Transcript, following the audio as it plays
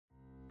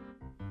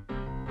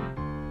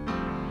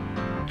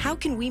How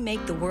can we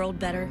make the world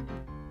better?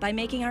 By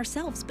making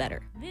ourselves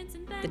better.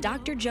 The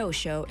Dr. Joe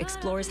Show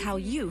explores how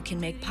you can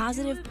make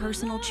positive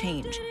personal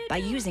change by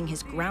using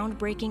his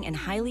groundbreaking and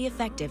highly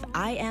effective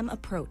I Am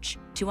approach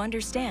to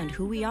understand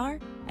who we are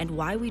and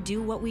why we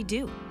do what we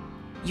do.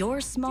 Your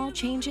small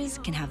changes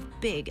can have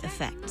big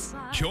effects.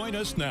 Join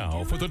us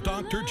now for the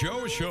Dr.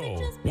 Joe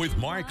Show with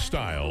Mark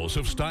Stiles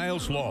of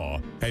Stiles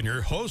Law and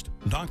your host,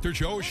 Dr.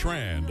 Joe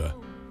Schrand.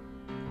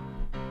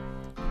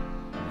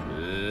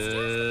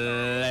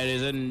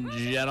 Ladies and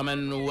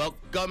gentlemen,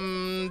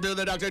 welcome to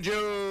the Dr.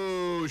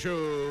 Joe Show.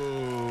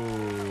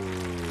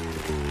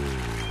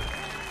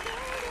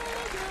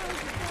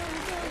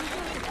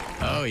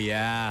 Oh,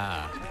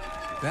 yeah.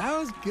 That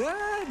was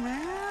good,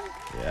 man.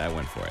 Yeah, I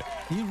went for it.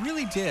 You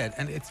really did.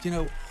 And it's,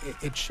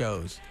 it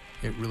shows.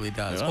 It really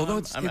does. Well, Although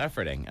I'm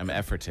efforting. I'm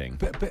efforting.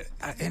 But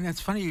and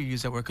it's funny you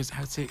use that word because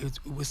I'd say it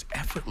was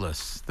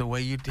effortless the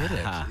way you did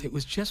it. It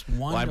was just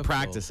wonderful. Well, I'm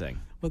practicing.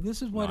 Well,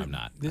 this is what I'm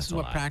not. This is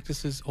what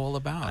practice is all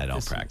about. I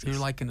don't practice. You're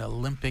like an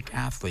Olympic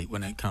athlete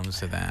when it comes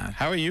to that.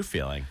 How are you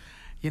feeling?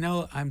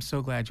 I'm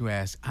so glad you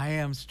asked. I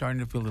am starting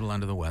to feel a little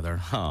under the weather.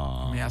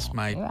 Oh. Yes,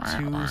 my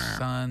two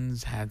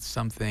sons had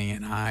something,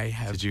 and I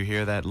have... Did you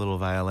hear that little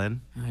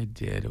violin? I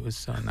did. It was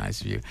so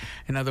nice of you.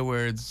 In other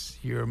words,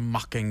 you're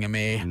mocking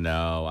me.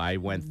 No, I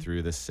went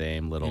through the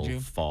same little Did you?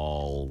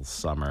 fall,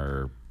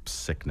 summer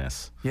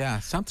sickness.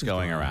 Yeah, something's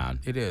going around.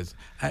 It is.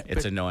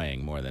 It's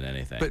annoying more than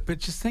anything. But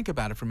just think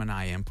about it from an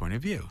IM point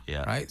of view.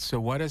 Yeah. Right?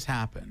 So what has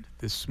happened?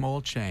 This small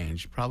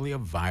change, probably a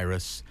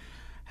virus,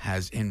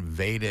 has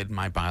invaded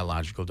my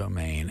biological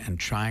domain and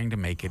trying to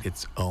make it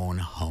its own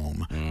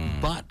home.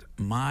 But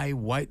my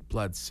white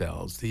blood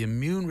cells, the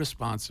immune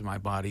response in my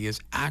body is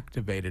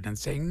activated and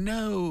saying,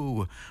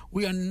 no,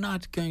 we are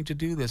not going to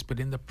do this. But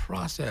in the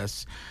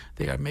process,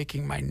 they are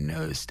making my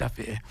nose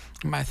stuffy,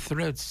 my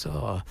throat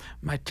sore,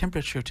 my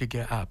temperature to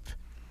get up.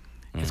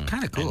 It's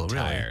kind of cool, and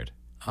really. tired.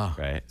 Oh,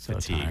 right? so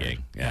Fatiguing.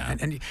 tired. Yeah.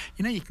 And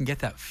you can get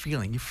that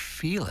feeling. You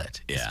feel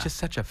it. Yeah. It's just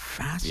such a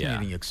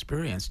fascinating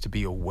experience to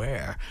be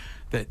aware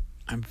that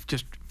I'm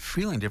just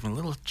feeling different, a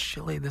little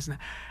chilly, this and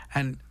that.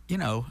 And,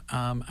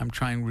 I'm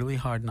trying really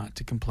hard not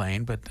to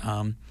complain, but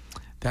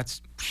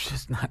that's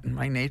just not in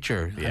my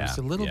nature. Yeah. It's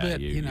a little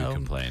bit, you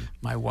complain.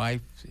 My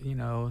wife,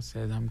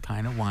 says I'm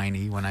kind of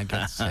whiny when I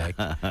get sick.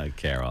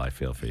 Carol, I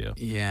feel for you.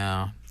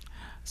 Yeah.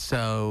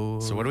 So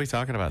what are we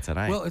talking about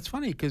tonight? Well, it's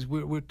funny because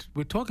we're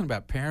talking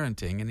about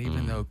parenting, and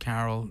even though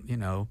Carol,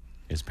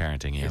 is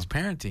parenting you? is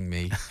parenting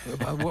me,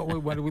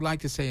 what we like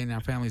to say in our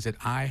family is that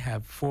I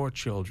have 4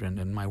 children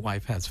and my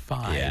wife has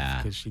 5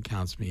 because she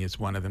counts me as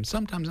one of them.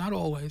 Sometimes, not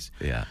always.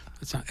 Yeah.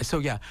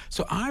 So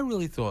I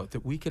really thought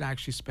that we could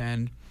actually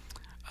spend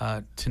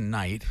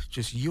tonight,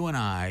 just you and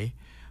I,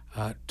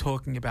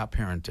 talking about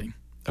parenting.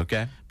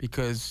 Okay.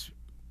 Because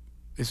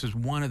this is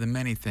one of the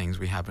many things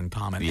we have in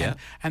common. Yeah.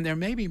 And there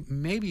may be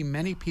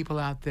many people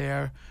out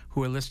there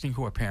who are listening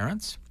who are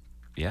parents.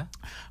 Yeah.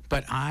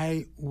 But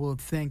I will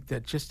think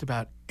that just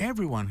about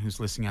everyone who's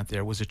listening out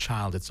there was a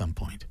child at some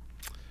point.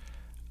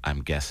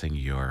 I'm guessing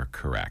you're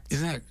correct.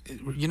 Isn't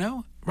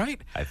that,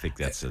 right? I think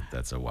that's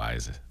a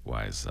wise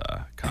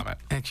comment.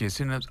 Actually, it's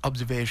an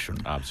observation.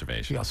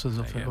 Observation. She also is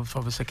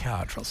of a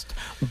psychiatrist.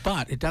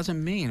 But it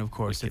doesn't mean, of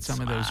course, that some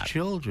of those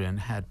children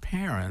had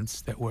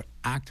parents that were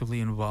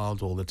actively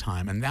involved all the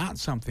time. And that's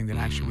something that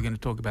actually we're going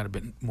to talk about a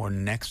bit more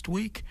next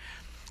week.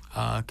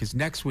 Because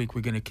next week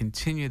we're going to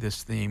continue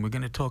this theme. We're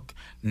going to talk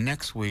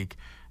next week,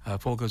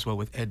 if all goes well,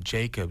 with Ed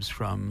Jacobs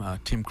from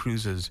Tim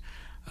Cruz's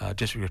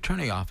District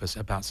Attorney Office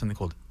about something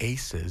called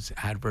ACEs,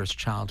 Adverse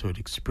Childhood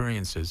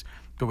Experiences.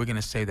 But we're going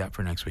to say that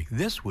for next week.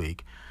 This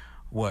week,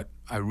 what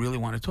I really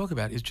want to talk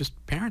about is just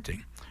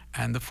parenting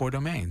and the 4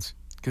 domains.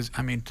 Because,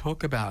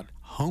 talk about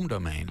home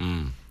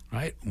domain,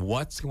 right?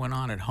 What's going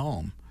on at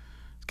home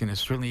is going to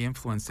certainly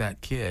influence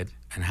that kid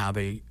and how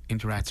they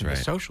interact in the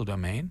social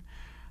domain,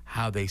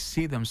 how they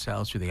see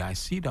themselves through the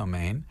IC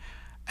domain,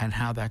 and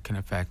how that can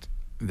affect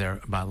their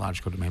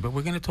biological domain. But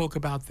we're going to talk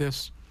about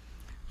this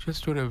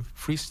just sort of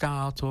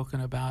freestyle,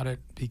 talking about it,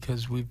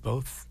 because we're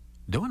both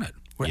doing it.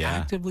 We're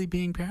actively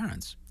being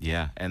parents.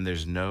 Yeah, and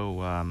there's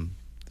no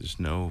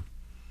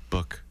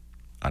book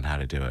on how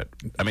to do it.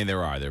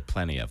 There are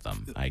plenty of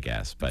them, I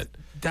guess, but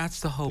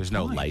that's the whole there's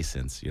point. No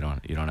license. You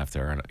don't have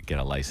to get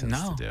a license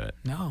to do it.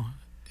 No.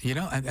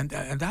 And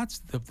that's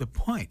the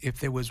point. If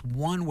there was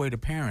one way to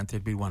parent,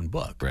 there'd be one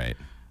book. Right.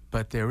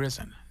 But there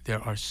isn't. There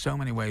are so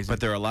many ways. But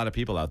there are a lot of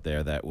people out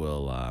there that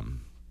will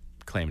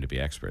claim to be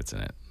experts in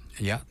it.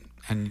 Yeah.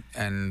 And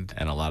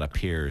a lot of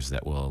peers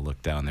that will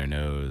look down their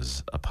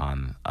nose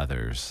upon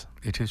others.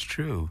 It is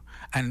true.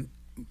 And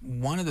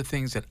one of the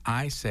things that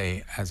I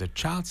say as a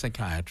child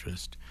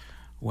psychiatrist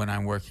when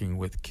I'm working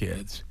with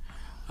kids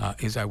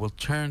is I will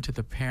turn to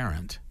the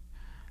parent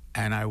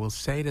and I will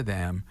say to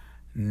them,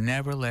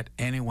 never let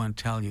anyone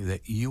tell you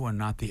that you are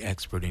not the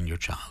expert in your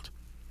child.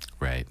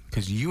 Right.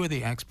 Because you are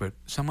the expert.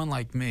 Someone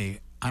like me,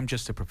 I'm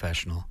just a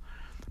professional.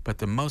 But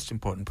the most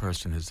important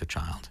person is the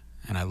child.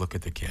 And I look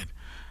at the kid.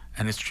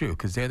 And it's true,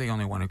 because they're the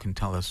only one who can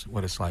tell us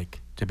what it's like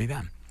to be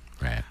them.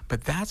 Right.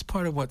 But that's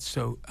part of what's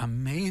so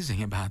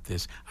amazing about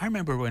this. I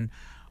remember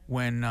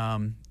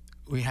when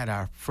we had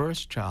our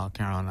first child,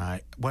 Carol and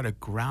I, what a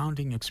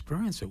grounding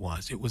experience it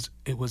was. It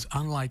was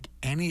unlike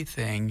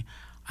anything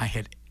I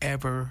had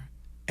ever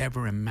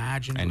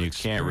imagined. And or you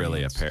can't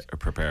really experienced.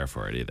 prepare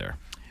for it either.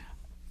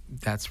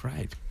 That's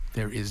right.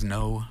 There is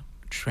no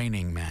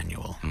training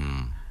manual.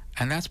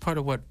 And that's part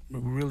of what we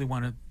really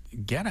want to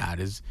get at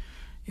is,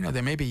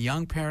 there may be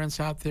young parents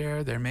out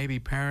there. There may be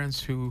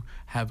parents who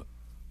have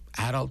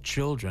adult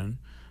children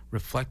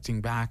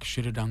reflecting back,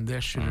 should have done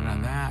this, should have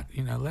done that.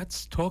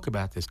 Let's talk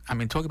about this. I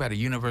mean, talk about a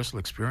universal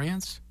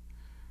experience.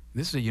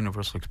 This is a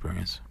universal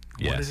experience.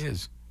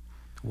 Yes.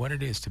 What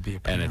it is to be a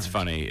parent. And it's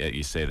funny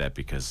you say that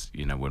because,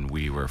 when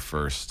we were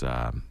first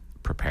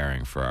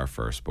preparing for our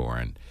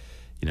firstborn,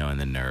 and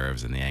the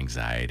nerves and the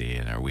anxiety,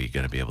 and are we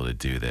going to be able to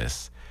do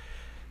this?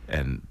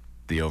 And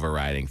the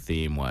overriding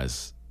theme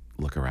was,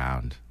 look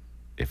around.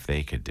 If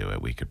they could do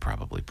it, we could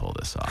probably pull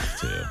this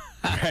off too,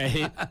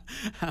 right?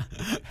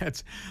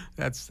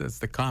 that's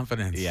the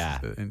confidence. Yeah.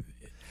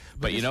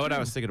 But you know what I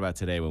was thinking about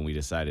today when we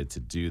decided to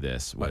do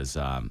this was,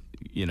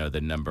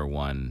 the number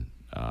one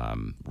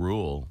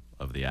rule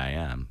of the I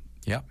Am.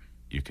 Yep.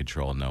 You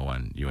control no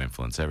one, you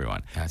influence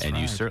everyone. That's and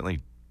right. you certainly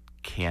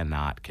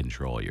cannot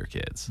control your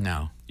kids.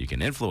 No. You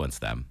can influence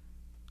them.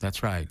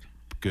 That's right.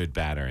 Good,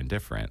 bad, or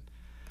indifferent.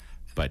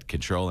 But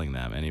controlling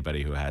them,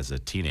 anybody who has a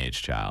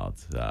teenage child,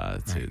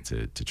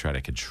 to try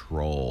to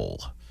control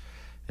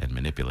and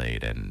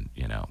manipulate and,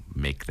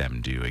 make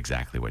them do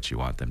exactly what you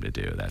want them to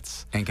do,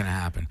 that's ain't going to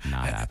happen.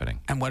 Not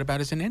happening. And what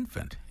about as an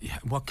infant?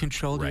 What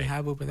control do you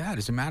have over that?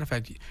 As a matter of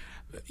fact,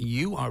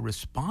 you are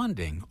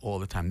responding all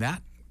the time.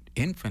 That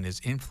infant is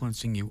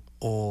influencing you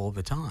all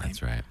the time.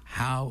 That's right.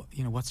 How,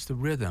 what's the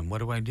rhythm? What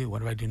do I do?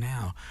 What do I do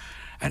now?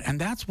 And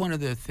that's one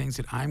of the things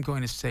that I'm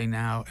going to say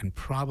now and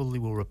probably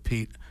will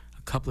repeat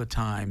a couple of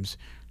times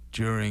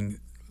during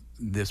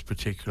this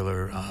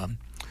particular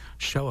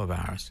show of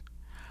ours.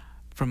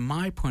 From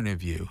my point of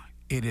view,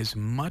 it is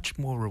much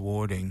more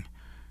rewarding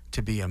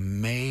to be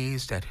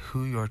amazed at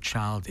who your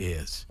child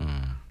is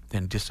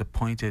than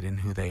disappointed in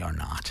who they are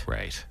not.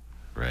 Right.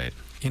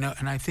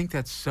 And I think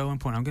that's so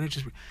important.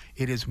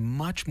 It is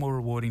much more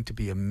rewarding to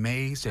be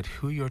amazed at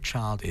who your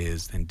child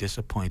is than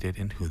disappointed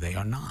in who they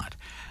are not.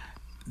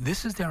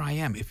 This is their I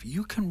Am. If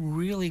you can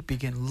really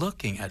begin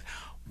looking at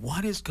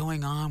what is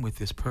going on with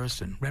this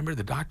person, remember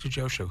the Dr.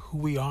 Joe Show, who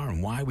we are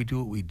and why we do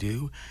what we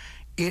do,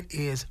 it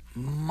is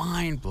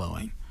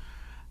mind-blowing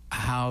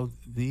how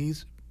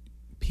these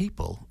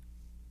people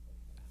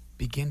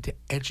begin to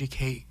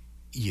educate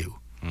you.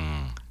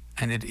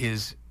 And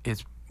it's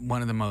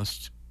one of the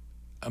most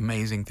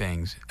amazing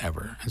things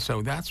ever. And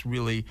so that's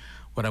really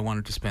what I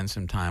wanted to spend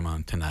some time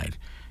on tonight,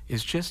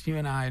 is just you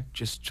and I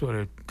just sort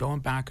of going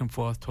back and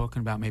forth,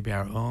 talking about maybe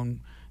our own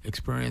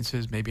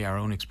experiences,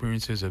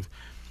 of,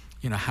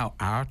 how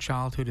our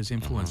childhood has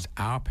influenced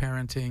our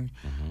parenting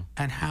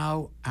and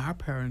how our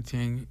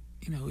parenting,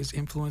 is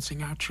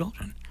influencing our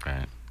children.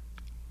 Right.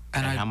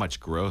 And how much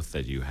growth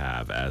that you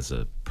have as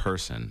a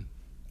person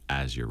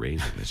as you're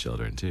raising the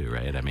children too,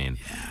 right? I mean,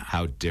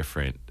 how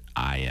different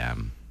I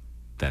am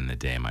than the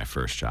day my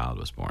first child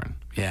was born.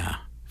 Yeah.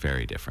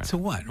 Very different. So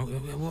what?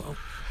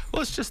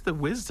 Well, it's just the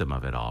wisdom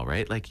of it all,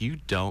 right? Like, you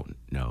don't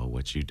know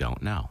what you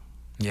don't know.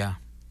 Yeah.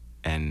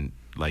 And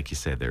like you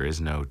said, there is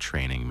no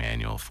training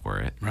manual for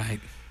it. Right.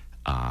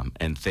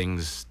 And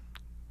things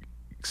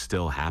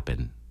still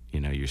happen.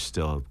 You're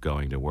still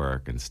going to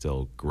work and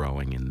still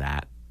growing in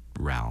that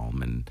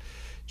realm and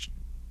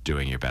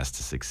doing your best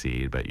to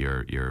succeed, but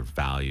your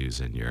values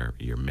and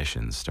your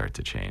missions start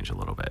to change a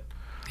little bit.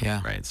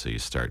 Yeah. Right. So you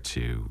start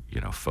to,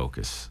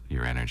 focus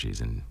your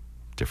energies in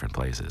different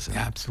places. And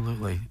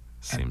absolutely.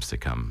 Seems to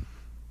come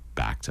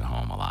back to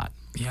home a lot.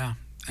 Yeah.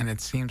 And it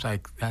seems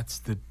like that's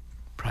the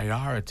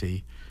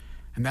priority.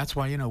 And that's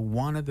why,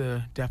 one of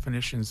the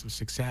definitions of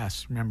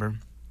success, remember,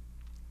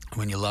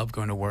 when you love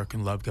going to work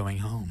and love going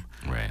home.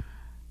 Right.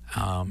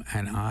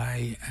 And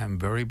I am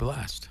very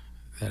blessed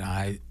that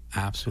I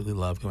absolutely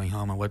love going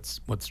home. And what's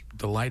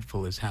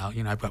delightful is how,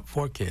 I've got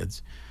 4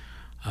 kids,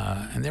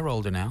 and they're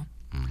older now.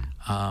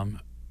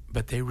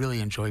 But they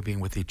really enjoy being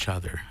with each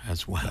other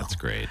as well. That's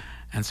great.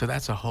 And so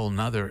that's a whole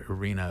nother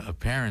arena of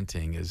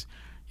parenting is,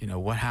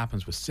 what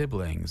happens with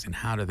siblings and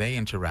how do they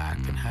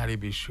interact and how do you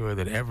be sure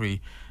that every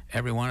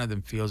one of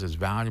them feels as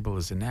valuable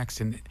as the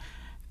next. And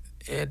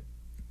it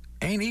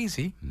ain't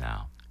easy.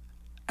 No.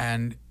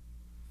 And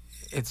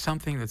it's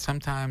something that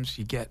sometimes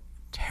you get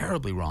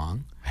terribly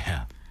wrong.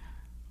 Yeah.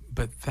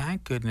 But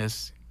thank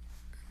goodness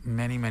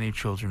many, many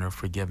children are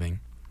forgiving.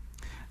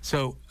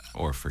 So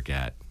or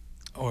forget.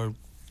 Or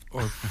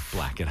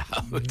black it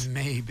out.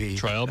 Maybe.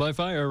 Trial by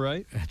fire,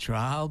 right? A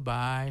trial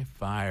by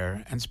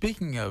fire. And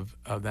speaking of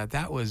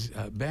that was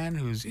Ben,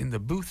 who's in the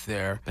booth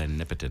there. Ben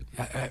Nipotent.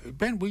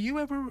 Ben, were you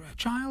ever a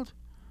child?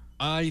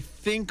 I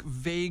think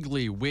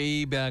vaguely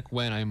way back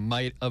when I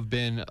might have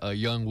been a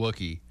young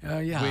Wookiee.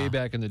 Yeah. Way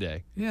back in the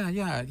day. Yeah,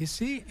 yeah. You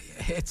see,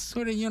 it's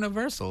sort of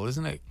universal,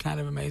 isn't it?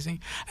 Kind of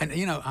amazing. And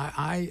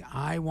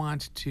I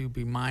want to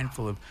be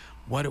mindful of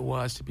what it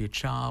was to be a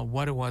child,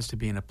 what it was to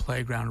be in a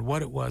playground,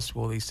 what it was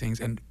for all these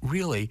things. And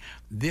really,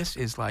 this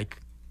is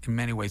like, in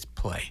many ways,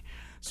 play.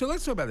 So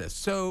let's talk about this.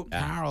 So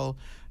Carol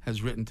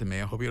has written to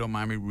me. I hope you don't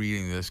mind me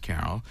reading this,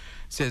 Carol.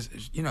 Says,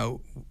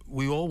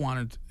 we all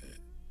wanted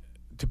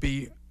to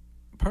be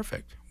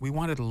perfect. We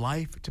wanted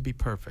life to be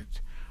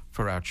perfect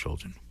for our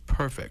children.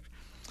 Perfect.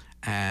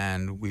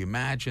 And we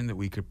imagined that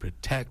we could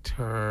protect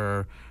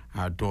her,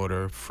 our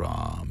daughter,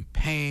 from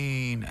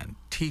pain and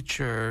teach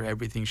her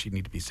everything she'd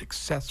need to be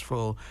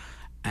successful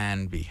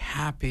and be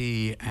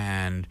happy.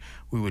 And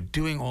we were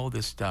doing all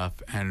this stuff.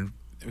 And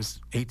it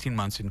was 18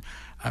 months. And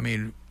I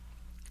mean,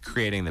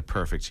 creating the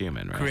perfect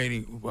human,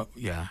 right?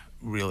 Yeah,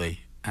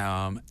 really.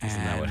 Isn't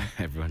that what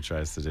everyone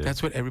tries to do?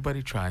 That's what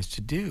everybody tries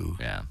to do.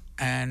 Yeah.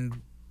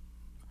 And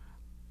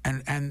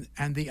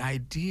the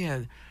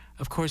idea,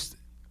 of course,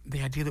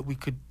 the idea that we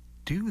could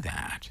do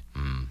that,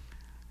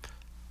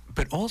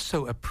 but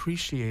also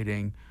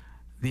appreciating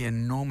the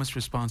enormous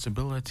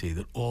responsibility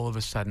that all of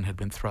a sudden had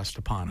been thrust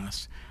upon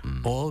us.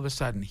 All of a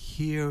sudden,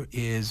 here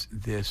is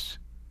this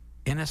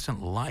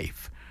innocent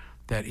life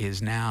that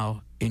is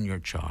now in your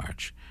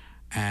charge.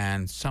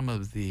 And some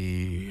of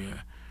the,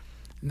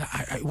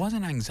 it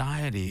wasn't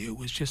anxiety, it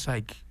was just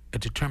like a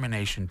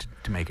determination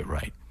to make it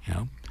right,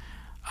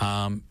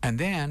 And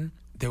then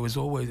there was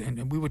always,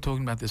 and we were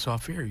talking about this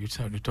off air, you're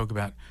starting to talk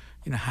about,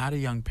 how do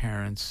young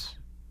parents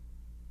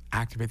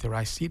activate their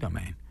IC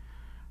domain,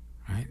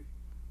 right?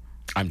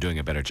 I'm doing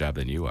a better job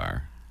than you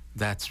are.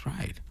 That's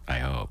right. I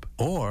hope.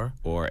 Or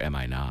am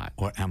I not?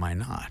 Or am I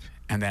not?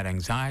 And that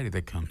anxiety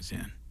that comes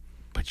in.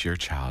 But your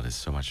child is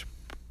so much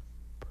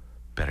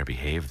better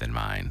behaved than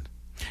mine.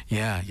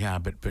 Yeah,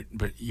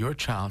 but your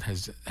child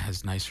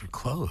has nicer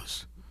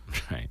clothes.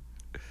 Right.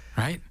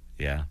 Right?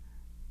 Yeah.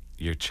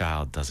 Your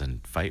child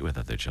doesn't fight with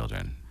other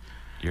children.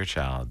 Your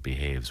child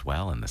behaves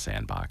well in the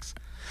sandbox.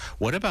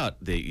 What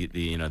about the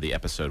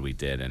episode we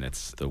did, and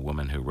it's the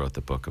woman who wrote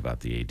the book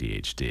about the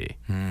ADHD.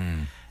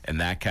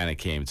 And that kind of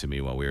came to me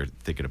while we were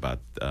thinking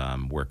about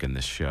working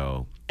this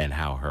show and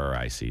how her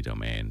IC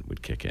domain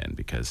would kick in,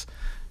 because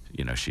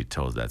she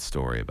told that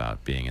story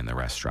about being in the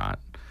restaurant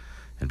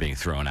and being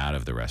thrown out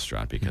of the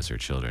restaurant because her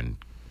children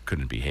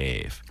couldn't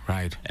behave.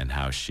 Right. And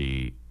how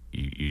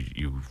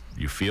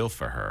you feel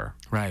for her.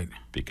 Right.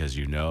 Because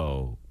you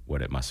know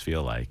what it must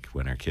feel like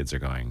when her kids are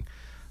going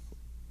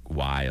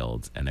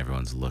wild and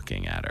everyone's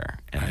looking at her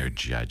and they're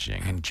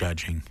judging. And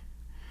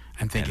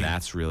thinking. And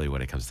that's really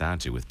what it comes down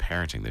to with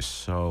parenting. There's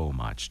so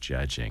much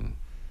judging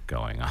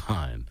going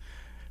on,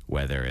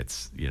 whether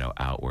it's,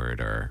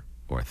 outward or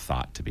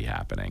thought to be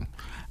happening.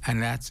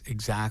 And that's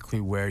exactly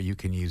where you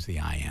can use the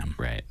I am.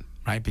 Right.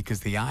 Right? Because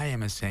the I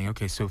am is saying,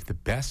 okay, so if the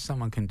best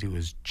someone can do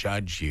is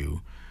judge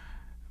you,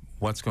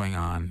 what's going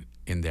on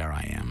in their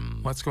I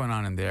am? What's going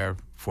on in their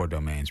 4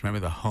 domains? Remember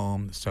the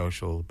home, the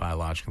social,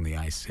 biological, and the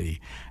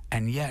IC.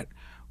 And yet,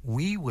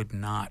 we would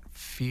not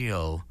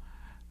feel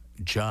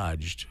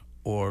judged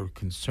or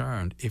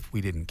concerned if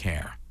we didn't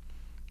care.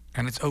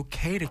 And it's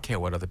okay to care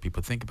what other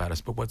people think about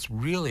us, but what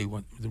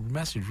the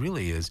message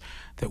really is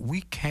that we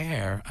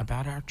care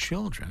about our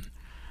children.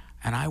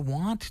 And I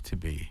want to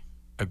be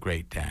a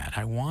great dad.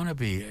 I want to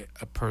be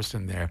a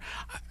person there,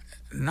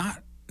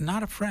 not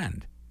a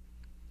friend.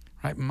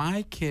 Right?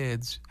 My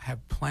kids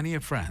have plenty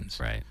of friends.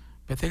 Right.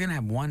 But they're going to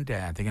have one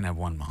dad, they're going to have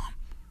one mom.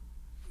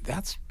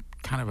 That's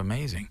kind of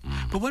amazing.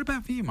 But what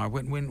about you, Mark?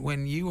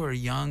 When you were a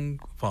young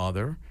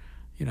father,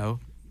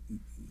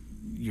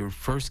 your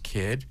first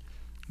kid,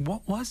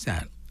 what was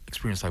that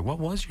experience like? What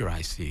was your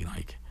IC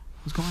like?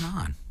 What's going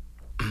on?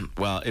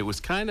 Well, it was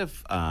kind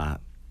of, I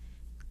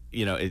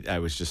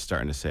was just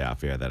starting to say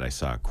off air that I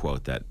saw a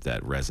quote that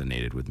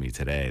resonated with me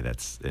today.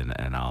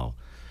 And I'll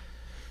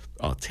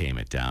tame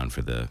it down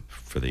for the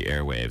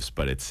airwaves,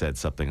 but it said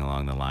something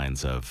along the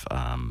lines of,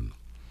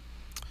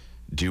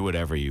 do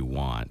whatever you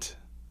want,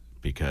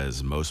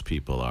 because most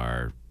people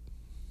are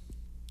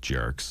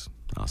jerks,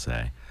 I'll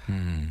say,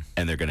 and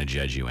they're going to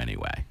judge you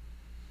anyway.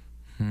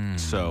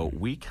 So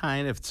we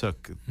kind of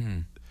took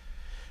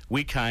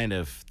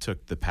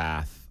the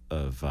path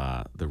of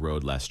the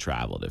road less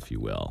traveled, if you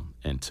will,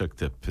 and took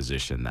the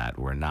position that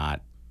we're not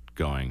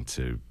going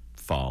to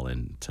fall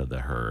into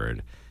the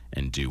herd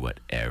and do what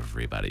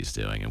everybody's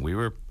doing. And we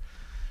were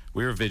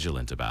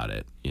vigilant about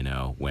it,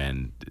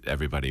 when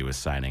everybody was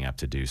signing up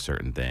to do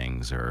certain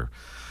things, or,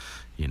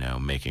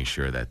 making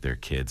sure that their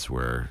kids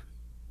were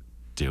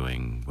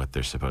doing what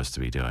they're supposed to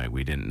be doing.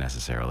 We didn't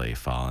necessarily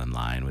fall in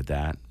line with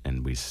that,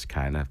 and we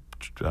kind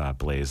of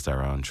blazed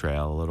our own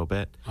trail a little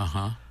bit.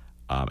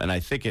 And I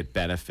think it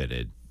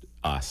benefited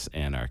us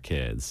and our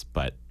kids,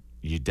 but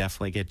you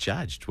definitely get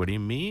judged. What do you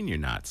mean you're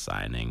not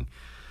signing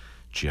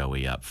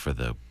Joey up for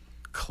the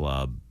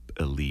club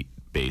elite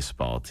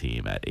baseball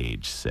team at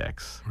age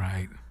 6?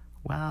 Right.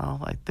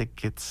 Well, I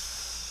think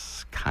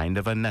it's kind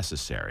of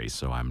unnecessary,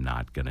 so I'm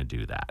not going to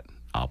do that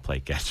I'll play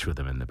catch with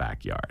him in the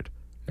backyard.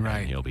 Right.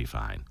 And he'll be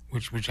fine.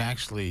 Which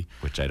actually...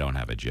 Which I don't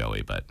have a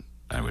Joey, but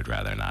I would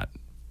rather not,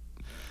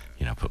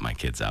 put my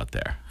kids out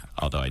there.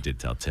 Although I did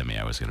tell Timmy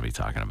I was going to be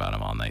talking about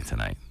him all night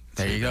tonight.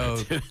 There you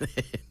go,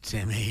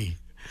 Timmy.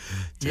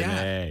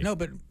 Yeah. No,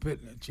 but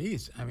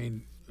geez, I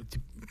mean,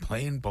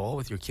 playing ball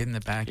with your kid in the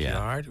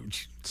backyard. Yeah.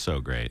 So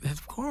great.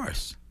 Of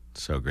course.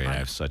 So great. I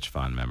have such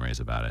fond memories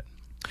about it.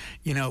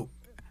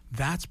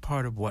 That's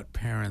part of what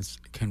parents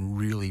can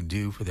really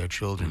do for their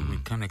children. We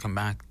kind of come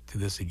back to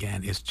this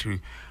again, is to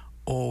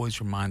always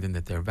remind them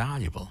that they're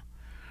valuable.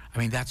 I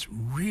mean, that's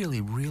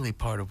really, really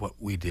part of what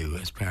we do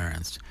as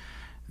parents.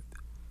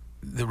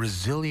 The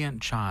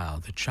resilient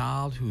child, the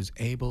child who's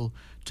able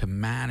to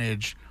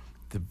manage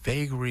the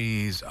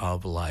vagaries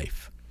of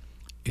life,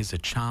 is a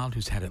child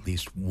who's had at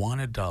least one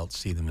adult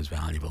see them as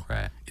valuable.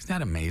 Right. Isn't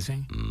that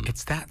amazing?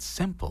 It's that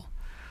simple.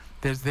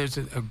 There's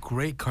a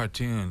great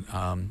cartoon,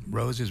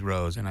 Rose is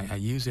Rose, and I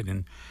use it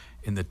in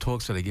the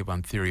talks that I give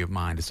on Theory of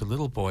Mind. It's a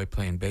little boy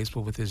playing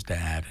baseball with his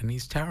dad, and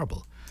he's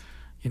terrible.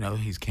 He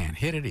can't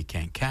hit it, he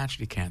can't catch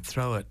it, he can't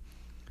throw it.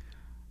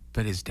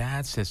 But his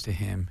dad says to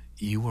him,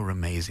 "You were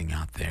amazing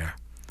out there."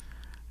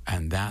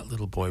 And that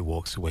little boy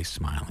walks away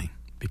smiling,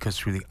 because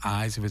through the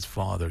eyes of his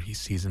father, he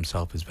sees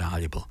himself as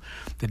valuable.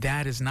 The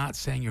dad is not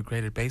saying you're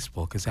great at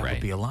baseball, because that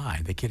would be a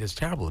lie. The kid is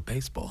terrible at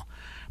baseball.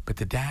 But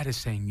the dad is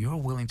saying you're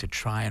willing to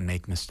try and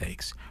make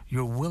mistakes.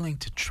 You're willing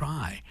to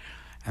try.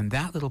 And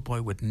that little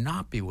boy would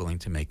not be willing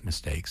to make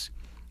mistakes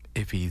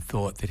if he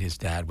thought that his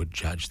dad would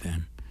judge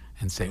them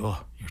and say,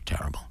 "Oh, you're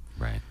terrible."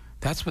 Right.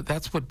 That's what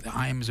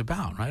I Am is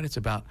about, right? It's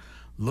about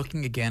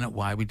looking again at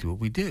why we do what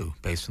we do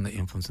based on the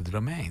influence of the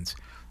domains.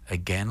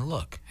 Again,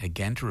 look.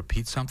 Again, to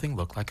repeat something,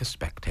 look like a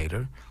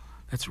spectator.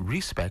 Let's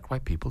respect why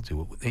people do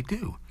what they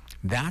do.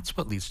 That's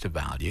what leads to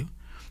value,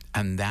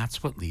 and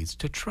that's what leads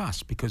to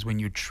trust. Because when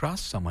you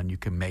trust someone, you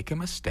can make a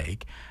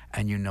mistake,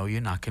 and you're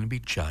not going to be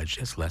judged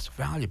as less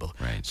valuable.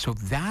 Right. So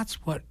that's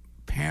what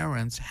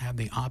parents have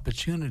the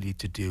opportunity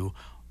to do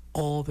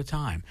all the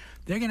time.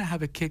 They're going to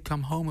have a kid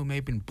come home who may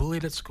have been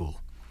bullied at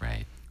school.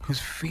 Right. Who's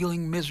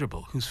feeling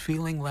miserable, who's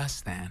feeling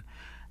less than.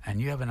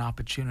 And you have an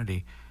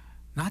opportunity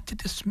not to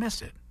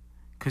dismiss it,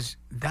 because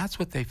that's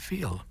what they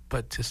feel,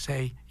 but to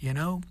say,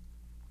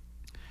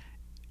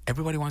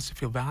 everybody wants to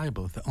feel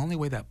valuable. If the only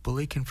way that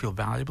bully can feel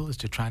valuable is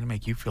to try to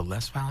make you feel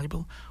less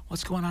valuable,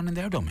 what's going on in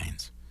their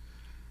domains?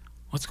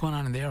 What's going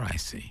on in their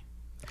IC?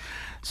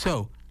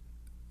 So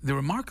the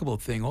remarkable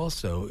thing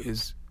also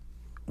is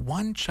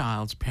one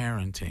child's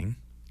parenting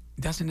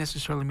doesn't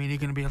necessarily mean you're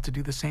going to be able to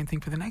do the same thing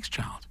for the next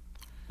child.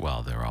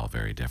 Well, they're all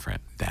very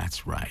different.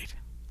 That's right.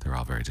 They're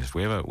all very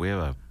different. We have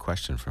a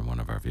question from one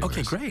of our viewers.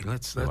 Okay, great.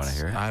 Let's want to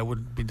hear it? I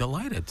would be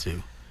delighted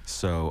to.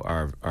 So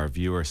our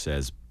viewer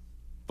says,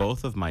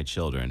 both of my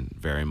children,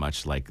 very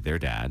much like their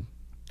dad,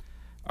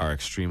 are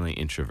extremely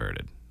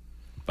introverted.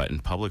 But in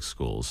public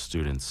schools,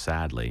 students,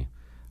 sadly,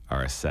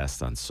 are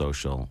assessed on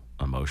social,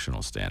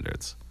 emotional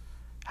standards.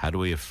 How do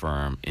we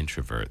affirm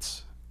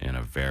introverts in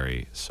a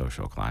very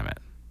social climate?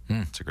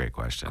 It's a great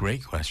question.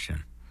 Great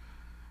question.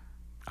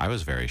 I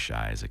was very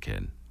shy as a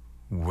kid.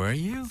 Were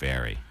you?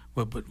 Very.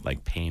 But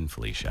like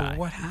painfully shy. But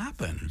what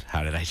happened?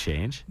 How did I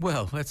change?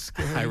 Well, let's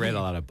go. I read a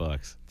lot of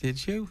books.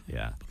 Did you?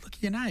 Yeah. But look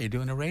at you now. You're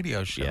doing a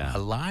radio show, a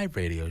live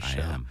radio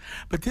show. I am.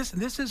 But this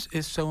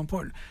is so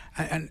important.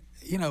 And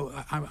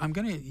I'm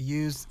going to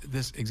use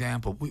this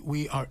example.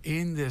 We are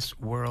in this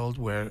world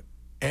where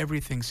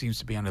everything seems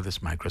to be under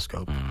this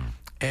microscope.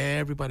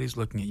 Everybody's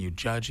looking at you,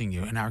 judging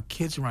you, and our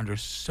kids are under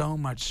so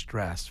much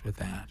stress with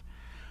that.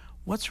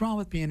 What's wrong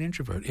with being an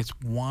introvert? It's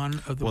one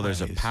of the ways. Well,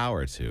 there's a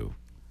power to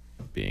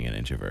being an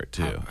introvert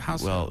too. How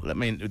so? Well, I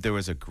mean, there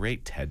was a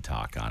great TED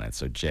Talk on it.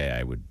 So Jay,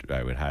 I would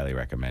highly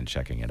recommend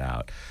checking it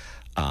out.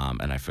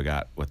 And I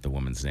forgot what the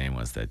woman's name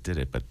was that did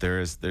it, but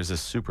there's a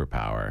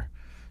superpower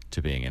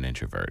to being an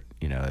introvert.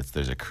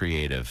 There's a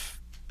creative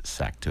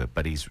sect to it.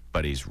 But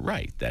he's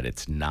right that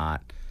it's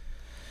not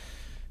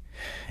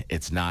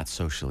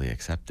socially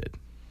accepted.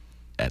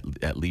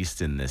 At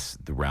least in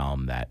the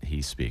realm that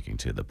he's speaking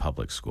to, the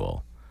public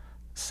school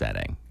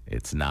setting.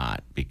 It's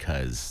not,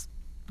 because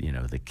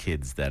the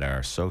kids that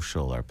are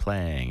social are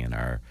playing and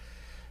are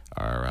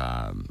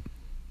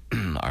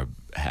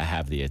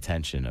have the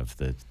attention of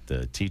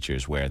the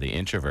teachers, where the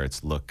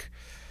introverts look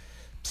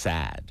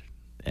sad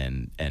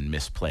and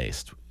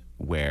misplaced,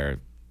 where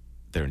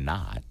they're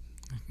not.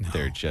 No.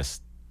 They're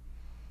just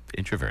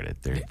introverted.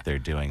 They're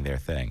doing their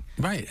thing.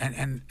 Right.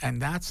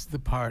 And that's the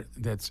part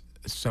that's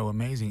so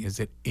amazing, is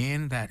that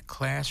in that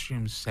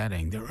classroom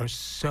setting, there are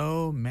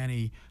so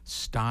many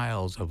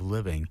styles of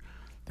living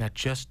that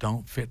just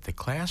don't fit the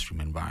classroom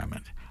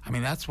environment. I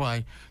mean, that's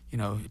why,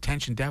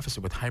 attention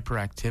deficit with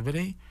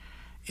hyperactivity,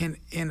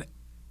 in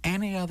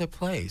any other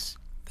place,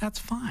 that's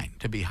fine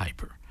to be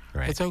hyper.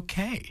 Right. It's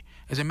okay.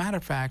 As a matter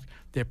of fact,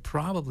 there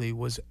probably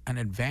was an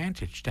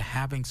advantage to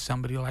having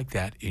somebody like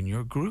that in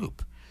your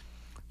group.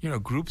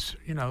 Groups,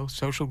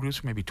 social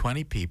groups, maybe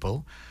 20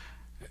 people.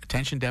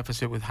 Attention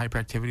deficit with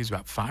hyperactivity is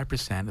about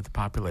 5% of the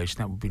population.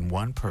 That would be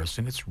one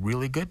person. It's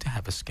really good to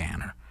have a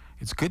scanner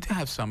It's good to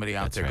have somebody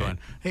out there going,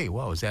 hey,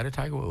 whoa, is that a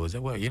tiger? Whoa, is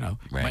that what? You know,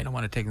 you might not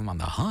want to take them on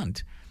the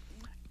hunt.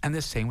 And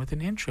the same with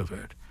an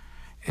introvert.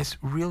 It's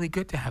really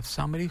good to have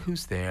somebody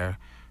who's there,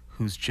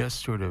 who's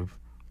just sort of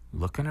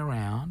looking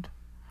around,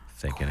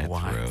 thinking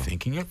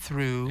it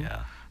through,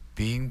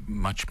 being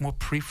much more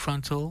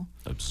prefrontal,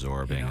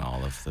 absorbing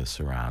all of the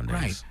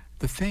surroundings. Right.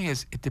 The thing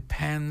is, it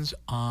depends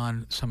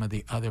on some of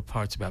the other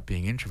parts about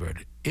being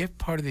introverted. If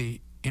part of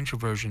the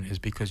introversion is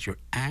because you're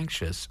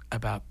anxious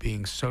about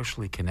being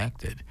socially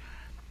connected,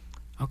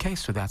 okay,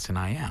 so that's an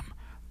I am.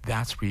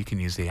 That's where you can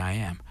use the I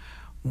am.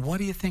 What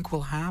do you think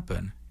will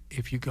happen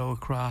if you go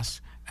across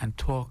and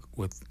talk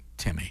with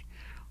Timmy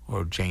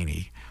or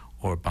Janie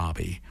or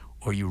Bobby,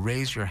 or you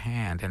raise your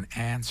hand and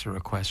answer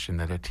a question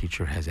that a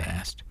teacher has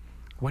asked?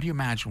 What do you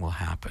imagine will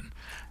happen?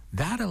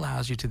 That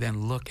allows you to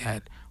then look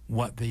at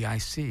what the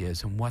IC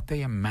is and what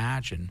they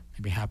imagine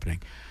may be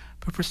happening.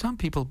 But for some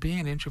people, being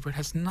an introvert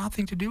has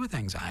nothing to do with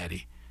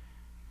anxiety.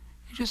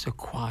 You're just a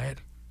quiet,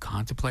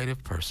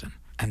 contemplative person.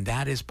 And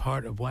that is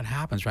part of what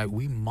happens, right?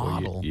 We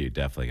model. Well, you're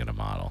definitely going to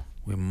model.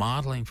 We're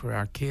modeling for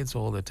our kids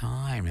all the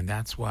time. And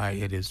that's why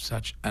it is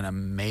such an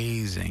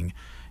amazing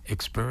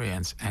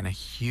experience and a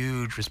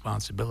huge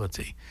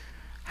responsibility.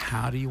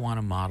 How do you want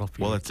to model for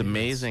your kids? Well, it's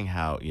amazing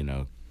how, you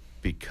know,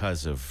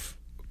 because of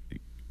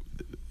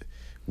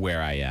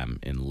where I am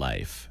in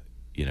life,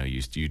 you know,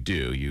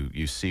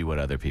 you see what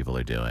other people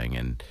are doing,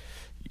 and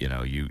you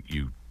know,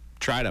 you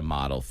try to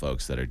model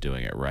folks that are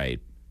doing it right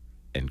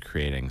and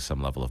creating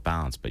some level of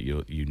balance. But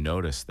you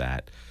notice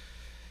that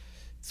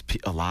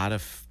a lot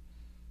of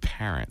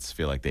parents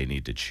feel like they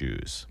need to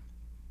choose.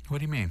 What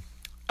do you mean?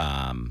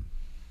 What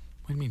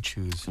do you mean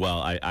choose?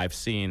 Well, I've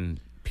seen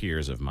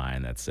peers of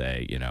mine that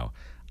say, you know,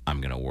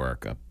 I'm going to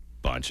work a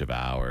bunch of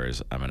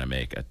hours, I'm going to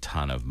make a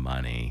ton of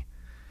money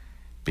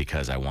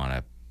because I want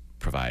to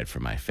provide for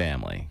my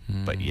family,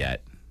 but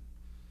yet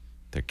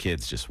their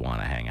kids just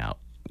want to hang out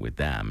with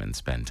them and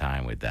spend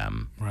time with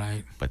them.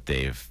 Right. But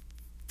they've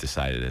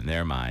decided in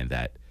their mind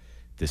that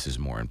this is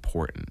more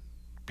important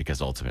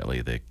because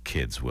ultimately the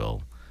kids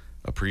will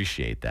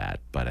appreciate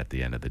that, but at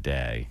the end of the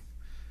day,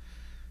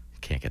 you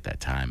can't get that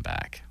time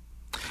back.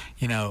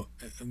 You know,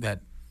 that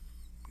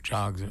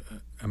jogs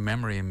a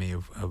memory in me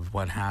of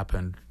what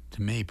happened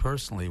to me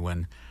personally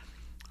when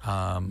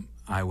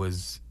I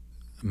was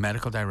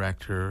medical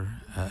director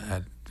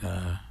at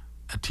a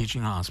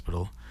teaching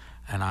hospital,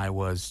 and I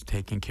was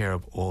taking care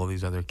of all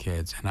these other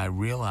kids, and I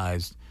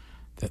realized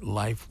that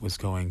life was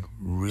going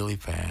really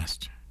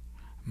fast.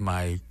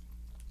 My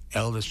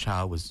eldest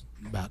child was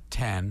about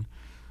 10.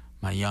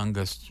 My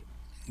youngest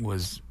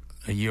was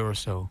a year or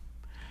so.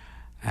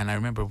 And I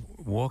remember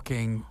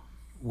walking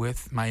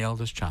with my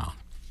eldest child,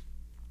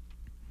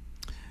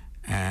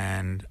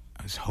 and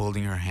I was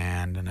holding her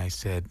hand, and I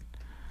said,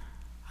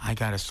 I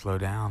got to slow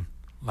down.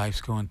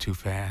 Life's going too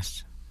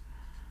fast.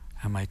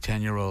 And my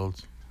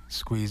 10-year-old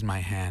squeezed my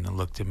hand and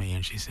looked at me,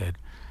 and she said,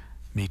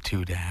 me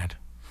too, Dad.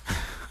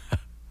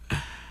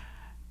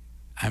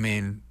 I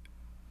mean,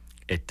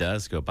 it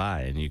does go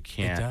by, and you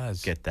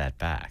can't get that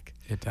back.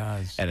 It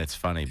does. And it's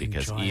funny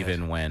because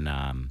even when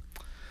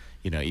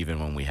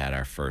we had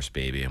our first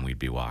baby and we'd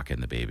be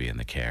walking the baby in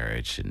the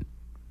carriage, and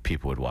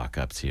people would walk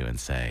up to you and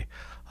say,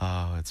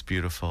 oh, it's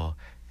beautiful.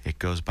 It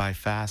goes by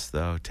fast,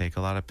 though. Take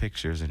a lot of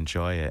pictures.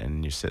 Enjoy it.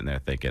 And you're sitting there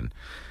thinking,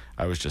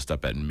 I was just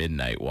up at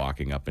midnight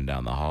walking up and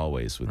down the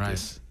hallways with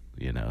this,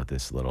 you know,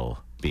 this little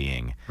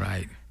being.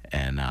 Right.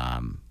 And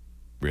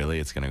really,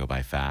 it's going to go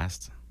by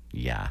fast?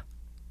 Yeah,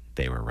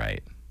 they were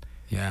right.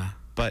 Yeah.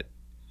 But,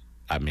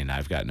 I mean,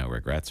 I've got no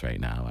regrets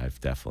right now.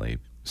 I've definitely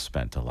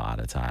spent a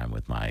lot of time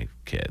with my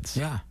kids.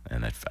 Yeah.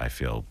 And I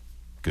feel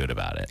good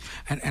about it.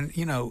 And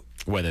you know,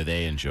 whether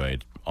they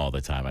enjoyed all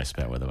the time I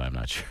spent with them, I'm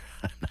not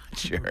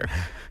sure.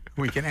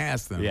 We can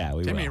ask them. Yeah,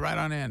 we Timmy, will. right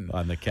on in.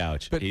 On the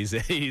couch. But he's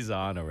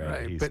on already.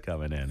 Right, he's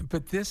coming in.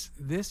 But this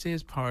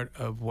is part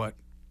of what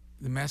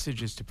the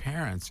message is to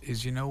parents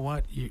is, you know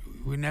what?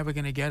 We're never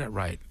going to get it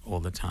right all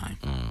the time.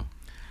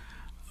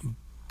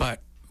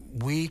 But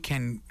we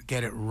can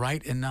get it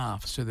right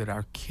enough so that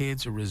our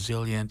kids are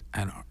resilient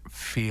and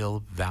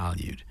feel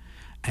valued.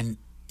 And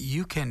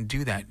you can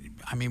do that.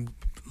 I mean,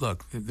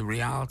 look, the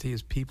reality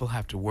is people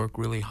have to work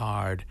really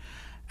hard,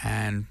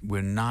 and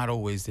we're not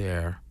always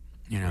there,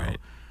 you know. Right.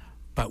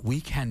 But we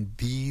can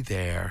be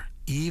there,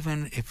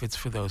 even if it's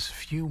for those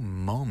few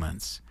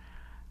moments.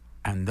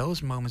 And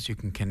those moments you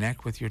can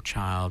connect with your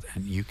child,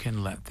 and you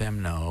can let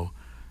them know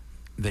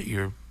that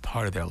you're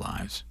part of their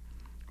lives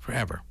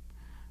forever,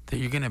 that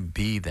you're going to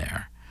be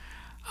there.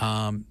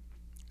 And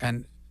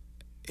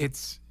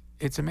it's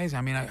amazing.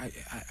 I mean,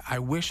 I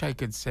wish I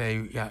could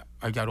say, yeah,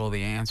 I got all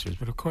the answers,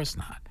 but of course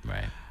not.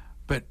 Right.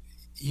 But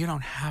you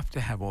don't have to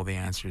have all the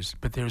answers.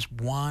 But there's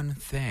one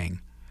thing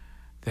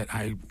that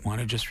I want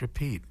to just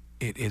repeat.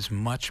 It is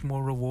much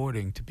more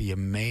rewarding to be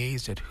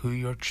amazed at who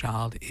your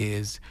child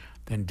is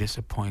than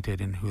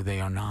disappointed in who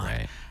they are not.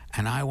 Right.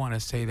 And I want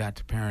to say that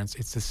to parents.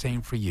 It's the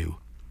same for you.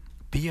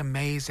 Be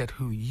amazed at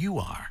who you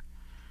are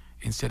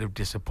instead of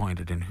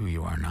disappointed in who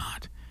you are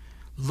not.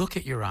 Look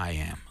at your I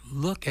am.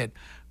 Look at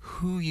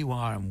who you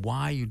are and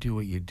why you do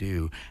what you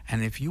do.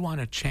 And if you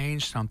want to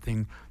change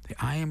something, the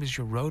I Am is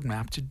your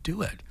roadmap to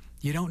do it.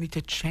 You don't need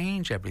to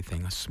change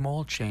everything. A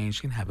small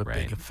change can have a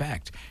big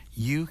effect.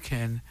 You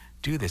can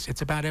do this.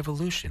 It's about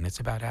evolution. It's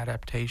about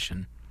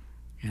adaptation,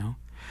 you know?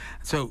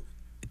 So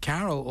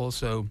Carol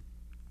also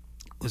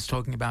was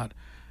talking about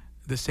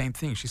the same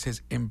thing. She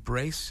says,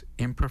 embrace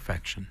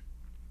imperfection.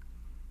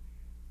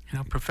 You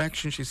know,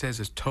 perfection, she says,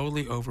 is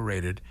totally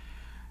overrated.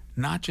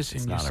 Not just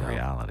in yourself. It's not a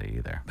reality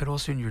either. But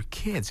also in your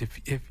kids.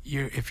 If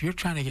you're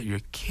trying to get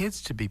your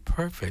kids to be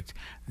perfect,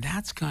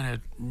 that's going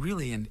to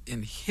really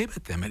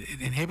inhibit them. It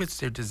inhibits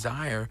their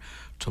desire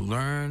to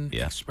learn,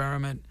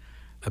 experiment,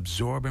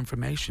 absorb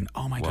information.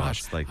 Oh my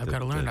gosh, like I've got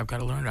to learn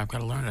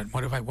it.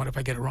 What if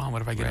I get it wrong?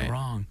 What if I get it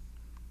wrong?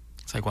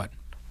 It's like what?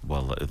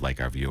 Well, like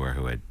our viewer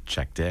who had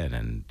checked in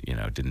and, you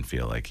know, didn't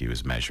feel like he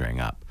was measuring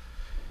up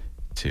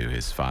to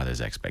his father's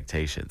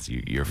expectations.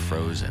 You're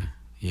frozen.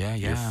 Yeah.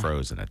 You're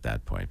frozen at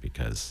that point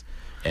because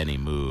any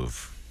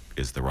move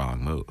is the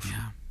wrong move,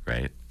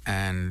 right?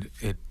 And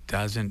it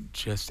doesn't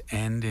just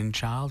end in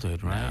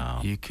childhood, right?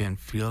 No. You can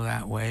feel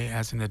that way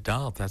as an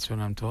adult. That's what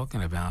I'm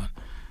talking about.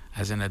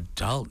 As an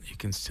adult, you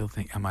can still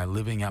think, am I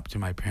living up to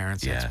my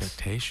parents'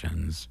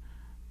 expectations?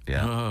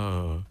 Yeah.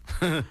 Oh.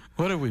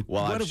 What have we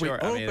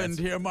opened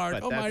here, Mark?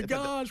 Oh my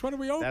gosh, what have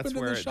we opened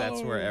in the show?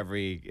 That's where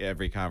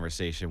every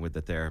conversation with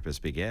the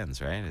therapist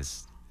begins, right?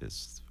 Is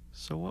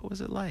so what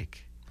was it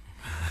like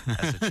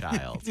as a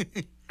child?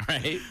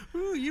 Right?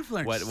 Ooh, you've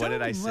learned what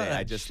did I say? much.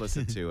 I just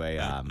listened to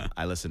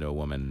a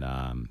woman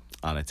on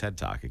a TED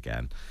Talk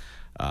again.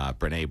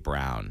 Brene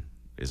Brown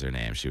is her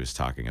name. She was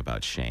talking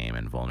about shame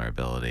and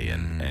vulnerability,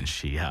 and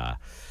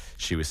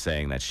she was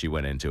saying that she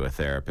went into a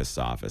therapist's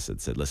office and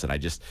said, "Listen, I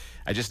just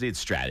need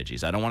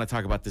strategies. I don't want to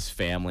talk about this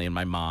family and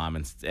my mom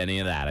and any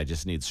of that. I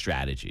just need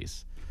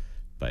strategies."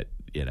 But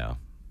you know,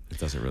 it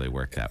doesn't really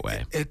work that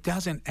way. It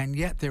doesn't, and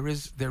yet there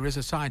is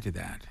a side to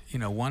that. You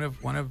know, one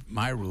of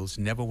my rules: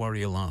 never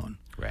worry alone.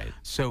 Right.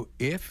 So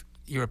if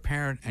you're a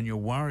parent and you're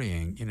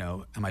worrying, you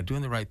know, am I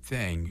doing the right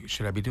thing?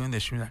 Should I be doing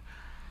this? Should I?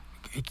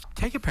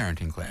 Take a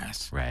parenting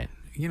class. Right.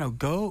 You know,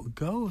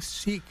 go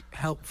seek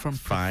help from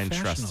find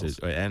professionals.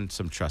 trusted and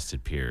some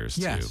trusted peers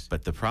too. Yes.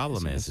 But the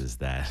problem is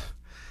that,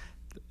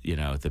 you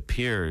know, the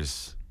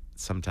peers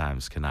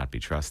sometimes cannot be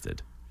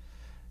trusted.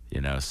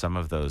 You know, some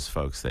of those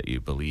folks that you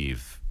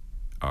believe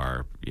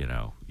are, you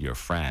know, your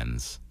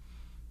friends,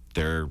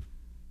 they're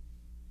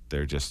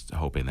just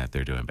hoping that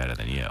they're doing better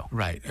than you.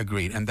 Right,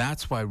 agreed. And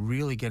that's why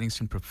really getting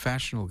some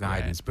professional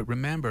guidance. Right. But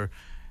remember,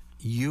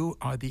 you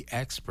are the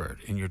expert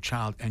in your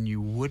child, and you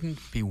wouldn't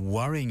be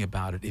worrying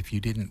about it if you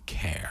didn't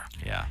care.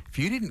 Yeah. If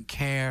you didn't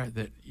care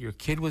that your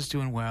kid was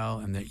doing well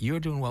and that you're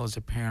doing well as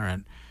a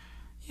parent,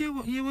 you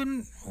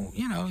wouldn't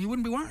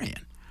be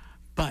worrying.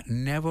 But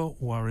never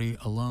worry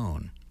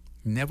alone.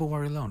 Never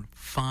worry alone.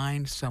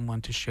 Find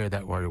someone to share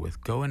that worry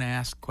with. Go and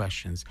ask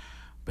questions.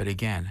 But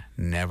again,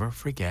 never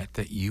forget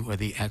that you are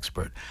the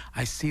expert.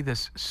 I see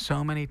this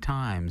so many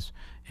times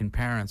in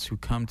parents who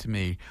come to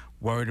me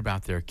worried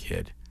about their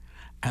kid.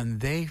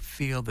 And they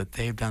feel that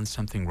they've done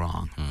something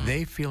wrong.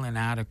 They feel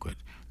inadequate.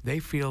 They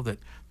feel that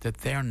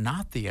they're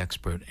not the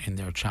expert in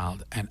their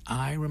child. And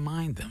I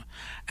remind them.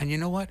 And you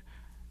know what?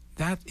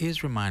 That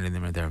is reminding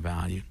them of their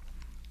value.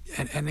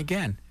 And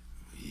again,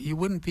 you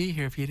wouldn't be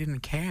here if you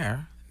didn't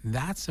care.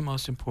 That's the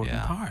most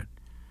important part.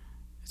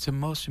 It's the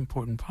most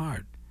important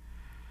part.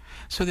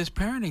 So this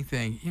parenting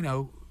thing, you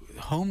know,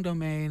 home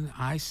domain,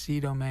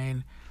 IC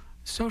domain,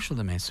 social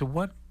domain. So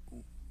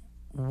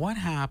what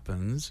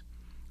happens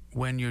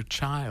when your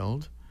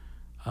child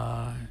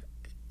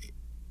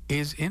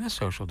is in a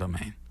social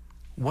domain?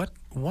 What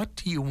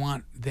do you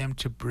want them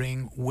to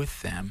bring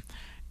with them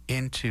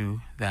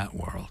into that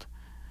world?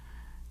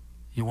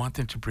 You want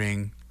them to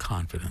bring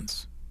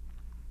confidence.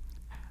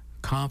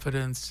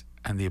 Confidence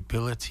and the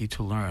ability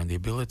to learn, the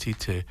ability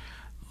to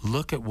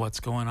look at what's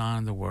going on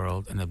in the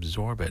world and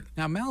absorb it.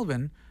 Now,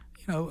 Melvin,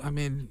 you know, I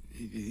mean,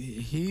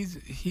 he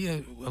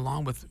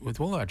along with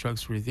all our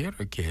Drugs Free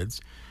Theater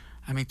kids,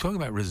 I mean, talking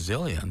about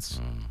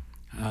resilience,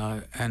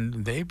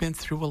 and they've been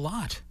through a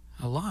lot.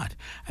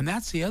 And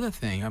that's the other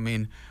thing. I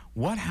mean,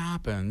 what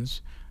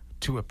happens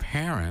to a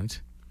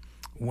parent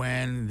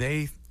when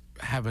they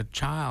have a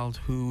child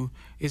who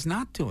is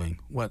not doing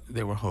what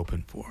they were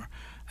hoping for?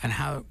 And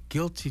how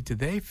guilty do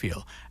they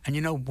feel? And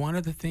you know, one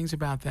of the things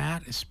about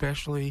that,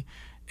 especially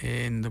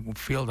in the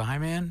field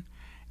I'm in,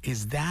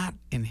 is that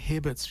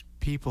inhibits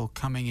people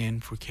coming in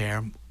for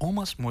care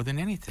almost more than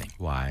anything.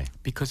 Why?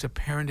 Because a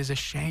parent is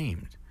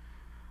ashamed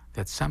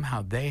that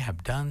somehow they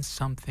have done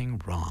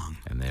something wrong.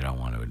 And they don't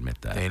want to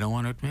admit that. They don't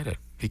want to admit it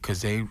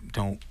because they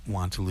don't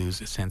want to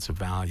lose a sense of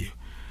value.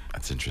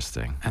 That's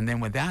interesting. And then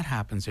when that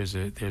happens,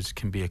 there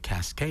can be a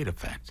cascade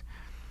effect.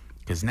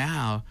 Because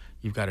now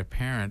you've got a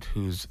parent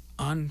who's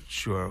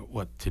unsure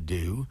what to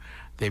do.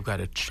 They've got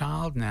a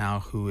child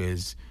now who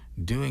is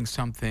doing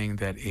something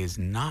that is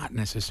not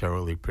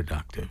necessarily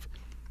productive.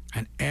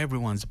 And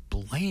everyone's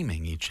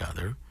blaming each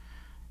other,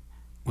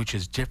 which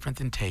is different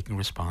than taking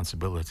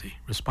responsibility.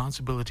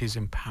 Responsibility is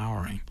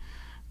empowering.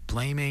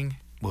 Blaming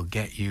will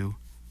get you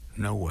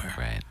nowhere.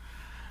 Right.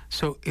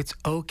 So it's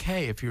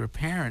okay if you're a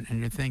parent and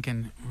you're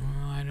thinking,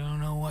 I don't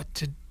know what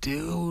to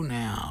do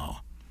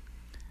now.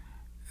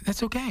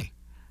 That's okay.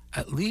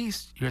 At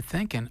least you're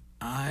thinking,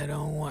 I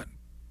don't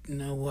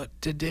know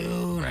what to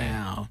do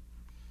now.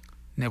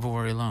 Never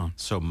worry alone.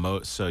 So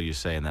so you're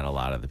saying that a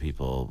lot of the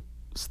people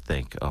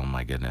think, oh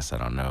my goodness, I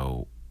don't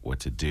know what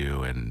to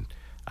do, and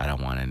I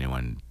don't want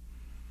anyone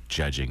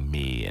judging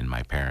me and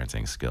my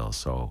parenting skills,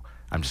 so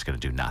I'm just going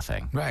to do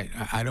nothing. Right.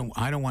 I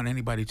don't want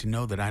anybody to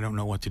know that I don't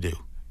know what to do.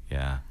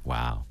 Yeah.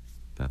 Wow.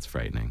 That's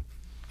frightening.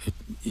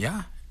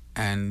 Yeah.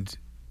 And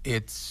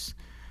it's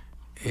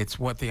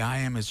what the I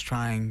am is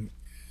trying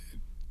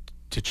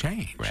to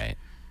change. Right.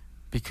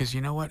 Because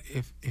you know what?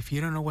 If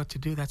you don't know what to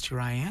do, that's your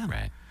I am.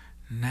 Right.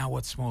 Now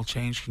what small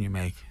change can you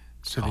make?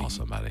 So Call that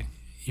somebody.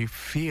 You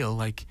feel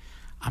like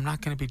I'm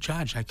not going to be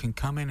judged. I can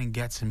come in and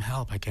get some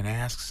help. I can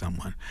ask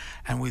someone.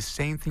 And the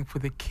same thing for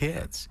the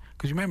kids.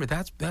 Because remember,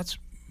 that's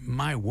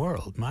my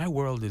world. My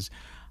world is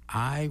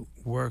I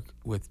work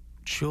with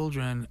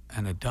children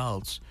and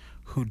adults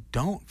who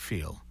don't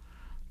feel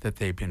that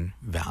they've been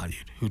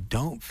valued, who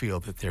don't feel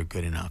that they're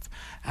good enough.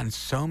 And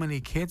so many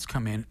kids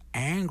come in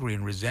angry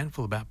and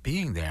resentful about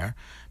being there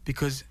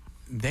because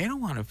they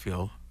don't want to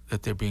feel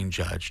that they're being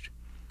judged.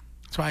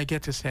 So I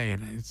get to say,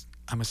 and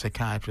I'm a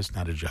psychiatrist,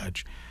 not a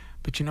judge.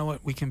 But you know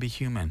what? We can be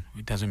human.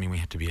 It doesn't mean we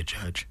have to be a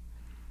judge.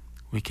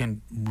 We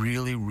can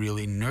really,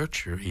 really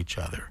nurture each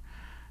other.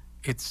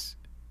 It's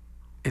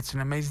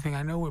an amazing thing.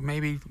 I know we're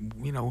maybe,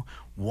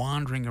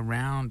 wandering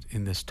around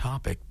in this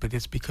topic, but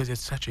it's because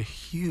it's such a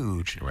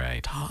huge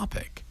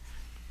topic.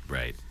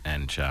 Right.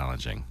 And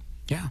challenging.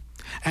 Yeah.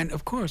 And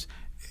of course,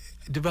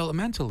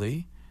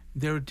 developmentally,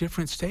 there are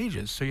different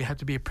stages. So you have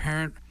to be a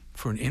parent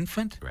for an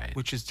infant,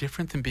 which is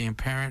different than being a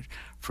parent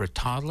for a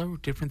toddler,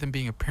 different than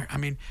being a parent. I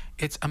mean,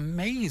 it's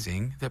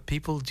amazing that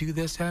people do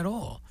this at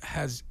all.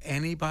 Has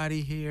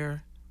anybody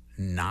here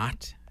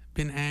not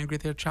been angry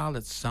at their child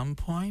at some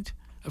point?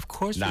 Of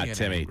course we Not get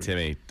Timmy. angry.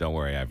 Timmy, don't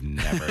worry. I've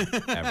never,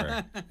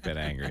 ever been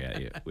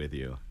angry with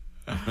you.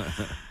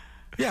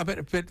 Yeah, but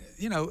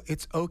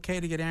it's okay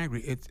to get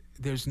angry.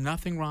 There's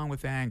nothing wrong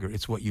with anger.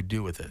 It's what you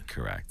do with it.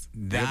 Correct.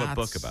 You have a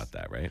book about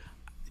that, right?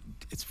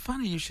 It's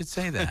funny you should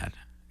say that.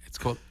 It's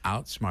called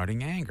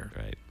Outsmarting Anger.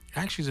 Right.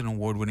 Actually, it's an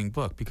award-winning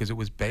book because it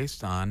was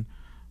based on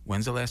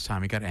when's the last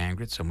time you got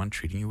angry at someone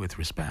treating you with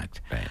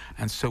respect. Right.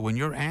 And so when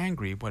you're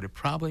angry, what it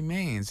probably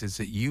means is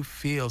that you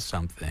feel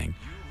something,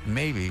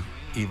 maybe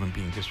even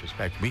being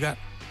disrespected. We got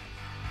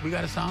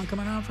a song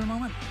coming on for a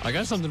moment? I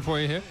got something for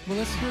you here. Well,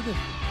 let's hear this.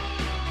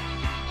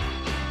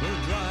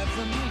 We'll drive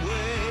them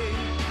away.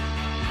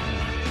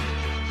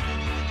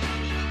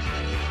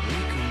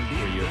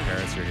 Were your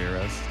parents your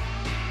heroes?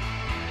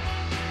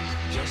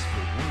 Just for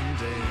one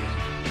day.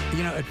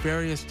 At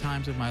various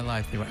times of my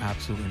life, they were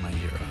absolutely my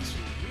heroes.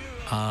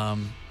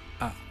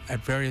 At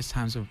various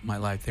times of my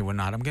life, they were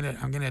not. I'm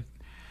gonna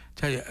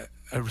tell you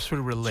a sort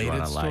of related Do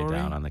you want to story. lie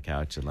down on the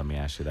couch and let me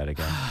ask you that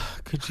again?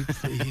 Could you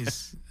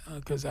please?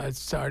 Because I'm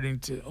starting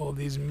to. All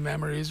these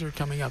memories are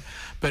coming up.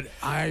 But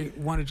I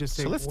want to just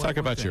say. So let's one talk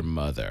about thing. your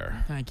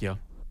mother. Thank you.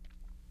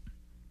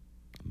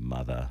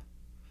 Mother.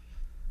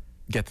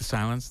 Get the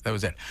silence. That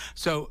was it.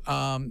 So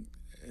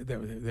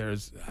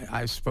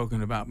I've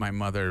spoken about my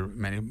mother.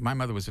 My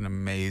mother was an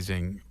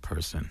amazing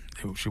person.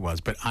 She was.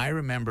 But I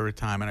remember a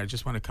time, and I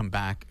just want to come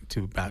back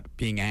to about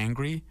being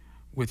angry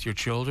with your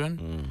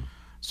children.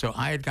 So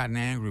I had gotten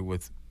angry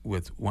with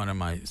one of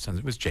my sons.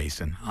 It was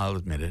Jason. I'll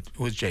admit it. It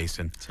was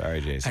Jason.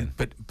 Sorry, Jason.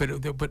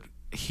 But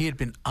he had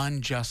been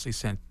unjustly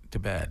sent to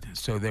bed.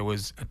 So there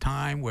was a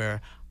time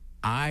where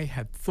I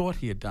had thought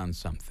he had done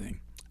something,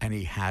 and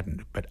he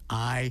hadn't. But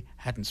I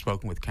hadn't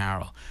spoken with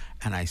Carol,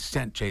 and I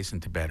sent Jason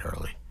to bed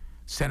early.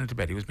 Sent him to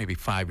bed. He was maybe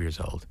 5 years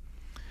old.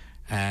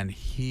 And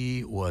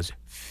he was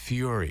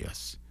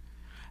furious.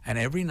 And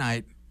every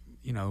night,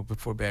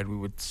 before bed, we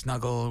would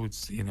snuggle,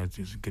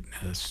 just get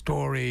a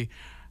story.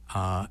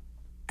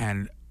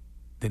 And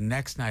the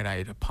next night I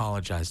had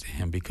apologized to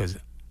him because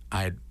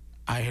I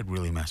had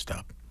really messed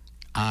up.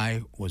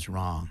 I was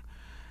wrong.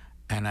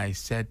 And I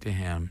said to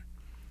him,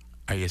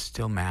 "Are you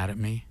still mad at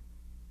me?"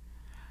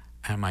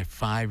 And my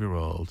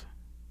 5-year-old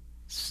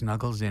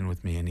snuggles in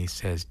with me and he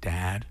says,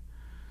 "Dad,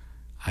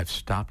 I've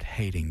stopped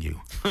hating you,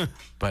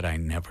 but I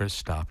never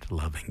stopped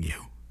loving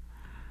you."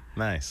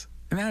 Nice.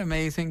 Isn't that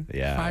amazing?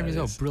 Yeah, 5 years it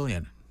old, is.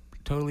 brilliant,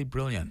 totally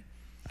brilliant.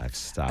 I've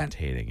stopped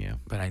hating you.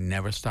 But I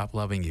never stopped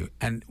loving you.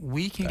 And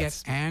we can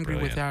That's get angry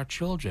with brilliant. our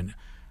children,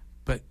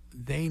 but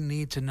they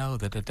need to know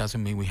that it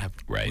doesn't mean we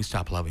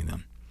stop loving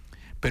them.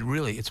 But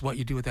really, it's what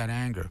you do with that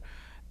anger.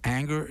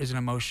 Anger is an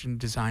emotion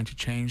designed to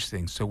change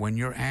things. So when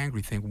you're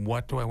angry, think,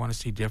 what do I want to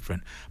see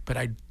different? But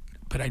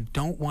I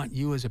don't want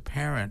you as a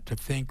parent to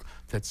think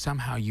that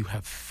somehow you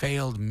have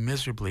failed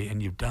miserably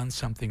and you've done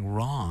something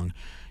wrong.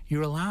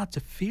 You're allowed to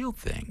feel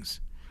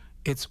things.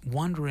 It's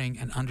wondering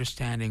and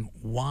understanding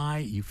why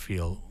you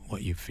feel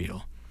what you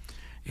feel.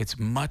 It's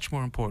much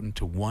more important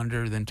to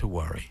wonder than to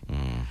worry.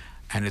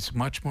 And it's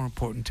much more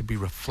important to be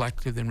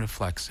reflective than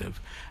reflexive.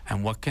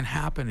 And what can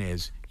happen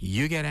is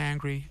you get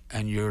angry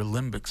and your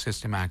limbic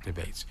system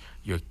activates.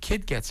 Your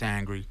kid gets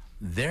angry,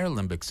 their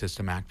limbic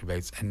system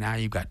activates, and now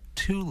you've got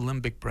two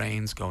limbic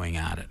brains going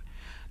at it.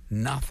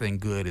 Nothing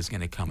good is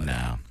going to come of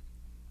that.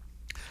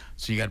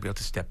 So you got to be able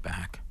to step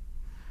back.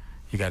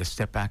 You got to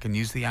step back and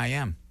use the I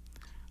am.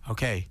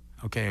 Okay.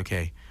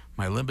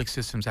 My limbic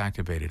system's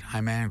activated.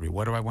 I'm angry.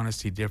 What do I want to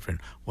see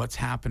different? What's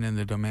happened in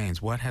the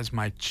domains? What has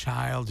my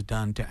child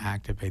done to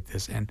activate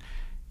this? And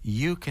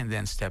you can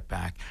then step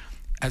back.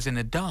 As an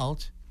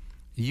adult,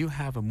 you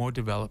have a more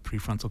developed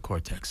prefrontal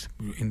cortex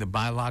in the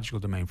biological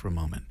domain for a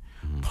moment.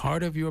 Mm-hmm.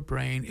 Part of your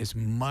brain is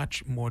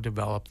much more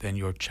developed than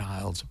your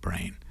child's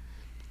brain.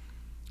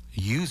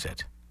 Use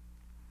it.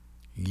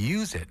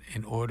 Use it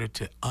in order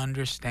to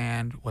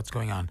understand what's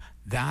going on.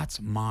 That's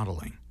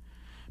modeling.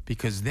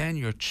 Because then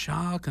your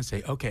child can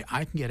say, okay,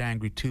 I can get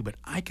angry too, but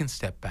I can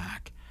step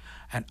back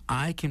and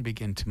I can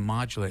begin to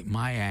modulate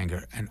my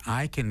anger and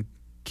I can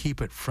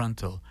keep it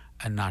frontal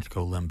and not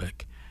go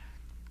limbic.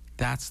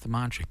 That's the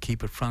mantra.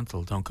 Keep it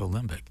frontal, don't go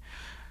limbic.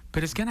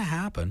 But it's going to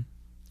happen.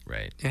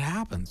 Right. It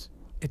happens.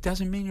 It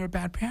doesn't mean you're a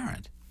bad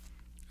parent.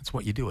 It's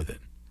what you do with it.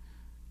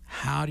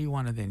 How do you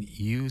want to then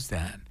use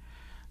that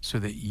so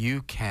that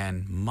you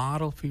can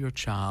model for your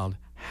child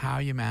how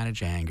you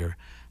manage anger,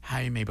 how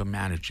you maybe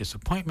manage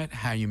disappointment,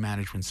 how you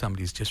manage when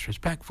somebody's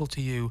disrespectful to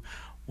you?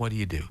 What do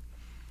you do?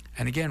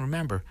 And again,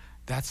 remember,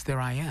 that's their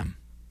I am.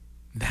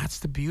 That's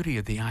the beauty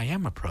of the I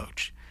am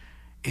approach,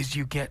 is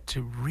you get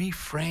to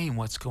reframe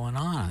what's going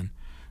on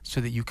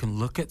so that you can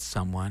look at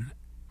someone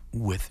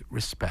with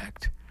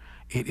respect.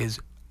 It is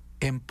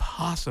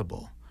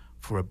impossible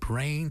for a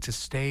brain to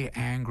stay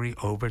angry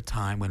over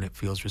time when it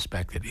feels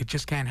respected. It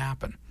just can't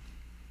happen.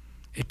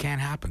 It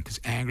can't happen because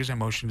anger is an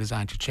emotion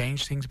designed to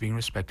change things. Being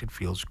respected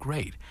feels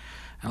great.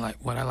 And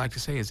what I like to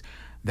say is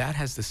that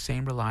has the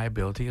same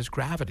reliability as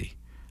gravity.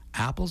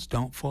 Apples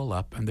don't fall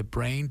up and the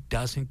brain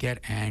doesn't get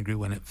angry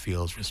when it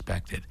feels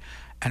respected.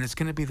 And it's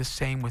going to be the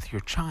same with your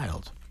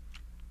child.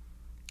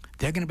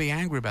 They're going to be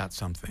angry about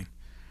something.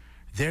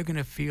 They're going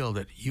to feel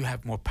that you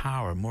have more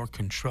power, more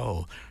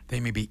control. They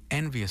may be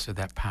envious of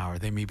that power.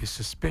 They may be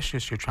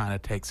suspicious you're trying to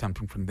take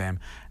something from them.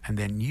 And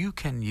then you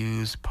can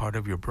use part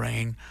of your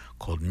brain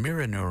called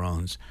mirror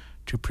neurons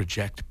to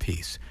project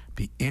peace.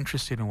 Be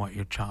interested in what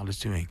your child is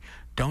doing.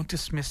 Don't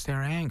dismiss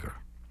their anger.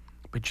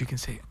 But you can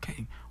say,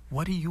 okay,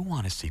 what do you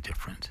want to see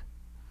different?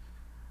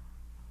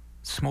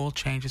 Small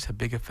changes have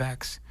big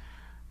effects.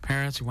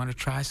 Parents, you want to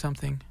try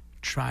something?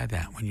 Try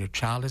that. When your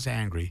child is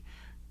angry,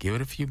 give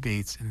it a few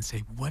beats and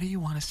say, what do you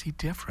want to see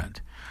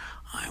different?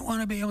 I want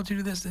to be able to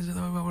do this,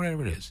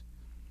 whatever it is.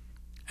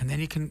 And then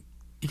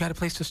you got a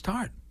place to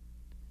start.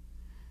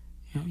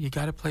 You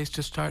got a place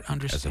to start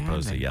understanding. As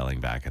opposed to yelling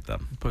back at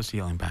them.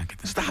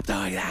 Stop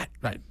doing that.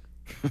 Right.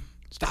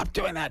 Stop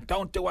doing that.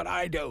 Don't do what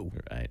I do.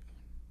 Right.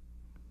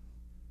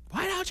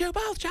 Why don't you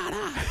both shut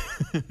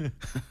up?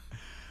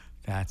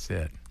 That's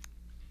it.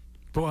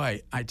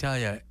 Boy, I tell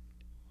you,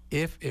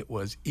 if it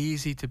was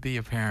easy to be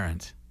a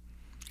parent,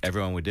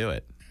 everyone would do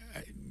it.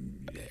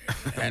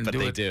 And but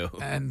they do.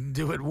 And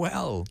do it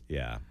well.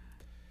 Yeah.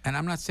 And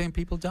I'm not saying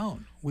people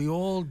don't. We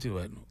all do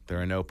it.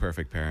 There are no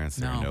perfect parents.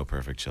 There are no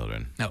perfect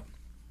children. No.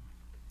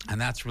 And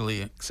that's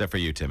really... Except for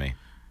you, Timmy.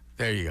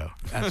 There you go.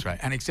 That's right.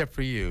 And except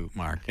for you,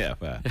 Mark. Yeah.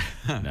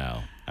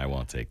 No, I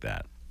won't take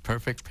that.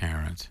 Perfect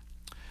parent.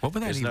 What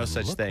would that There's even no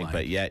such look thing, like?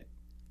 but yet,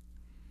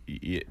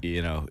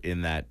 you know,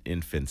 in that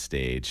infant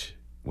stage,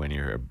 when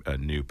you're a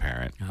new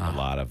parent, a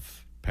lot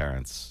of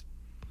parents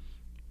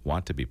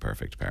want to be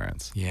perfect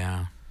parents.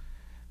 Yeah.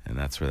 And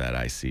that's where that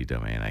IC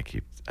domain I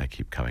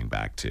keep coming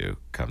back to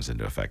comes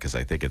into effect, because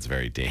I think it's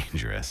very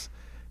dangerous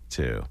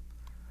to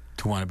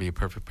want to be a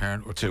perfect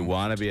parent, or to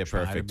want to be a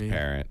perfect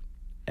parent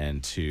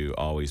and to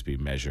always be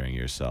measuring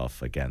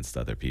yourself against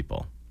other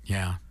people.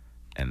 Yeah.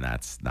 And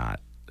that's not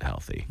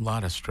healthy. A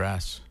lot of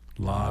stress.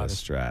 Lot of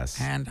stress.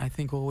 And I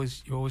think you're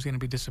always going to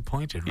be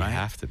disappointed, right? You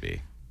have to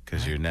be,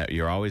 because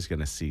you're always going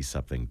to see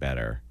something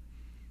better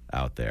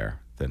out there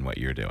than what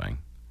you're doing.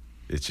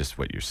 It's just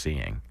what you're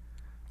seeing,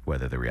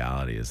 whether the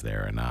reality is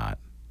there or not.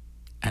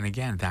 And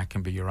again, that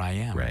can be your I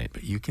am. Right.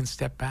 But you can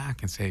step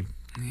back and say,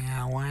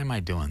 yeah, why am I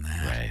doing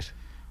that? Right.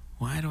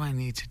 Why do I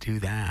need to do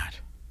that?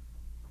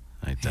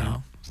 I don't. You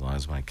know? As long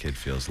as my kid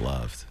feels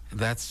loved.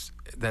 That's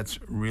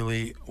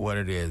really what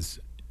it is.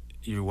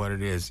 You're what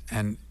it is.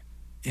 And,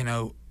 you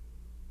know,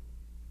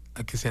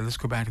 like I said, let's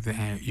go back to the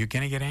anger. You're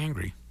going to get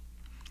angry.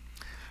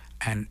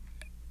 And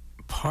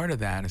part of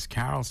that, as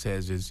Carol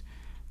says, is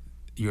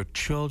your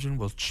children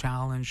will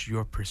challenge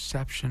your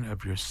perception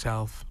of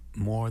yourself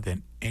more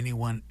than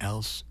anyone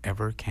else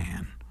ever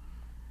can.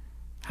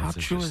 How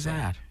true is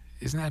that?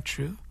 Isn't that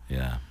true?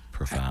 Yeah,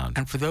 profound.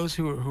 And for those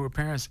who are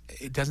parents,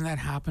 doesn't that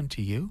happen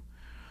to you?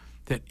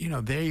 That, you know,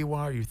 there you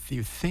are, you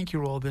think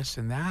you're all this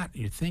and that,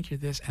 you think you're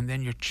this, and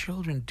then your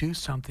children do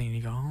something and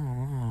you go,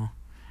 oh.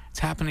 It's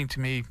happening to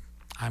me,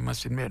 I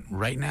must admit,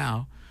 right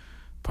now.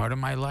 Part of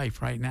my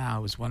life right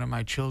now is one of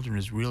my children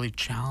is really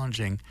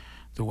challenging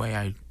the way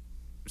I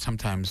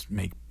sometimes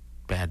make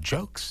bad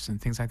jokes and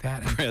things like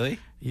that. And, Really?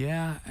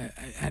 yeah,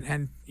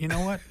 and you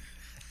know what?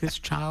 This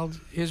child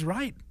is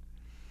right.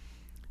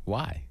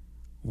 Why?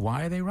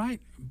 Why are they right?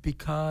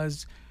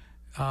 Because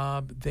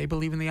they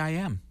believe in the I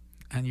am.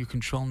 And you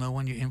control no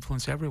one, you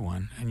influence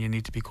everyone, and you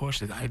need to be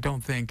cautious. I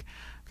don't think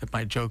that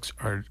my jokes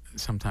are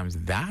sometimes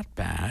that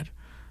bad.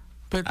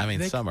 But I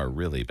mean, some are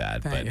really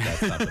bad, but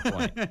that's not the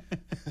point.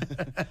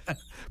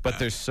 But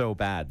they're so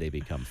bad they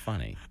become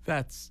funny.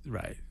 That's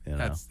right. You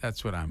know?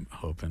 That's what I'm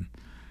hoping.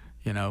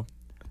 You know?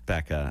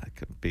 Becca,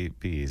 be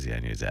easy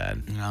on your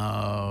dad.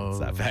 No. It's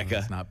not Becca.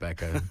 It's not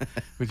Becca.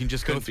 We can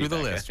just go Could be through the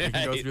Becca. list. We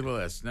can go through the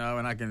list. No,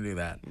 we're not going to do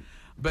that.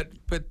 But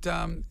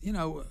you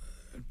know,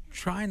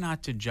 try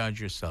not to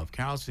judge yourself.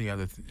 Carol's the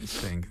other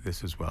thing,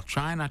 this as well.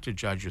 Try not to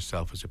judge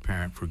yourself as a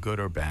parent for good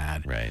or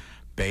bad. Right.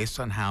 Based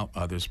on how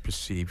others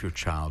perceive your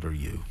child or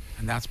you.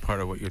 And that's part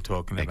of what you're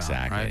talking about,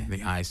 Exactly. right?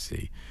 The I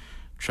see.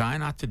 Try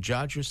not to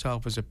judge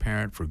yourself as a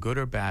parent for good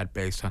or bad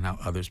based on how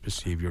others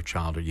perceive your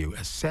child or you.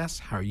 Assess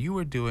how you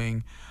are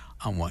doing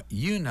on what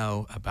you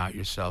know about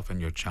yourself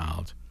and your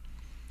child.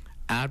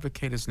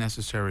 Advocate as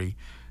necessary.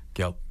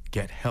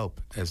 Get help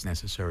as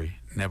necessary.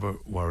 Never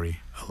worry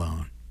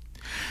alone.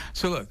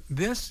 So look,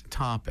 this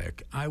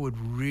topic, I would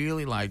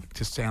really like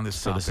to stay on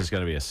this topic. So this is going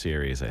to be a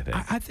series, I think.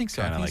 I think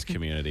so. Kind I of think like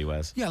Community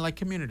was. Yeah, like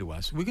Community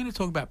was. We're going to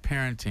talk about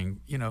parenting,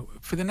 you know,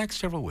 for the next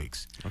several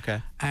weeks.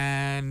 Okay.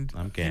 And,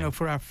 I'm game. you know,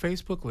 for our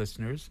Facebook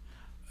listeners,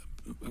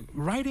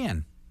 write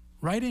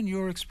in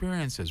your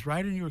experiences.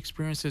 Write in your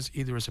experiences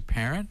either as a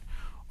parent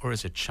or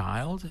as a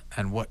child,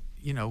 and what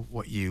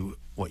you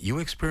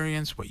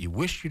experienced, what you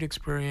wish you'd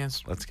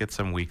experienced. Let's get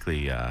some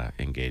weekly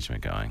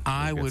engagement going.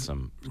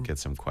 Get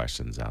some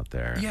questions out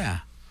there.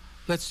 Yeah,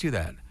 let's do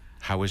that.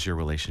 How was your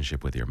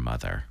relationship with your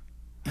mother?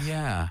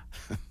 Yeah,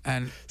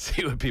 and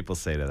See what people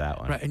say to that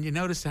one. right, and you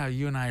notice how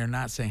you and I are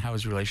not saying how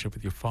was your relationship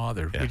with your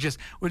father. Yeah.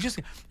 We're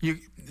just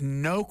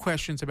no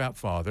questions about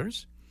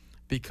fathers,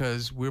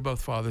 because we're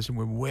both fathers and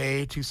we're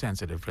way too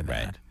sensitive for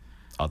that. Right.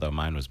 Although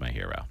mine was my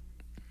hero.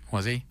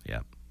 Was he? Yeah.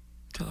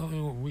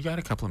 Oh, we got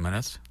a couple of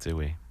minutes. Do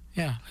we?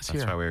 Yeah, let's That's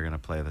hear. why we were going to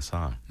play the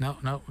song. No,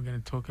 we're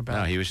going to talk about.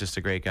 No, he was just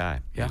a great guy.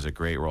 He Yeah. was a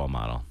great role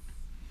model.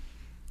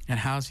 And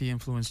how's he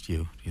influenced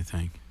you, do you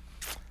think?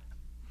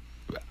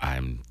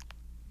 I'm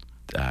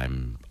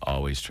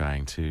always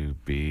trying to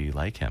be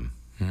like him.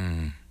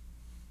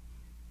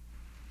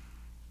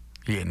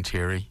 You getting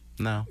teary?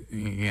 No.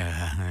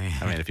 Yeah.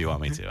 I mean, if you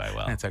want me to, I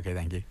will. That's okay,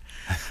 thank you.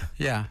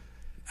 Yeah,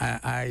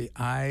 I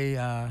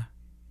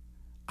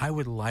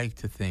would like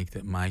to think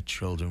that my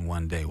children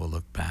one day will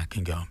look back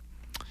and go,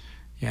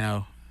 you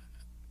know,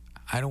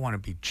 I don't want to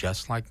be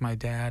just like my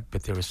dad,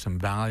 but there were some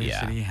values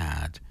Yeah. that he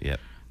had Yep.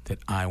 that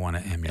I want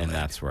to emulate. And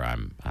that's where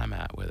I'm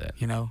at with it.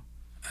 You know,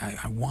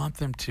 I want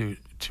them to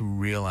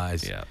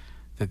realize Yeah.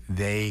 that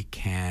they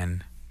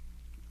can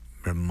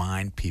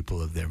remind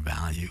people of their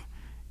value.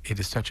 It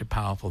is such a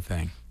powerful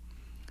thing.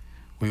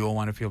 We all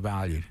want to feel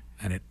valued,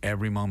 and at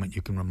every moment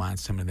you can remind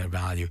someone of their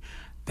value.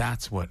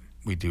 That's what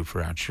we do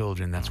for our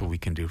children. That's what we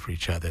can do for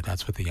each other.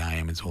 That's what the I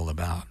Am is all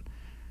about.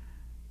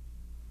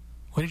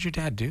 What did your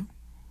dad do?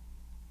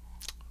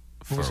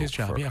 What was his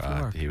job?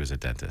 For work. He was a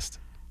dentist.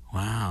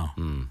 Wow.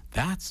 Mm.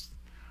 That's,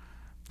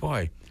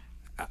 boy,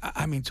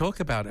 I mean, talk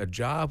about a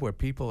job where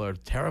people are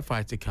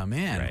terrified to come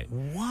in. Right.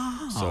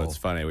 Wow. So it's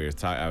funny.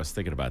 I was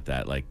thinking about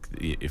that. Like,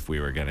 if we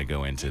were going to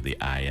go into the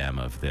I am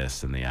of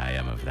this and the I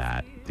am of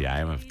that, the I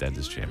am of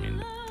dentistry. I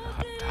mean,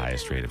 the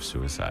highest rate of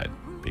suicide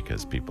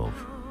because people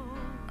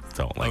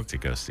don't like to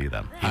go see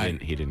them.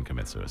 He didn't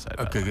commit suicide.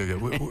 by the Okay,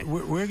 way. good.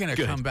 We're going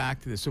to come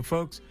back to this. So,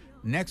 folks,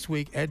 next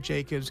week, Ed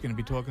Jacobs is going to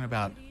be talking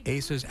about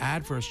ACE's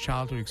adverse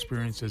childhood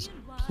experiences.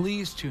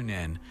 Please tune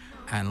in,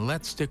 and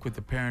let's stick with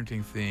the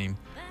parenting theme.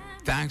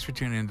 Thanks for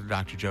tuning in to the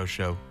Dr. Joe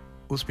Show.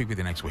 We'll speak with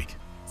you next week.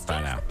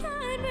 Bye now.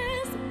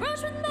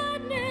 Brush with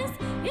madness.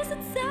 Is it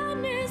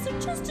sadness or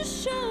just a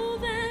show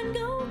that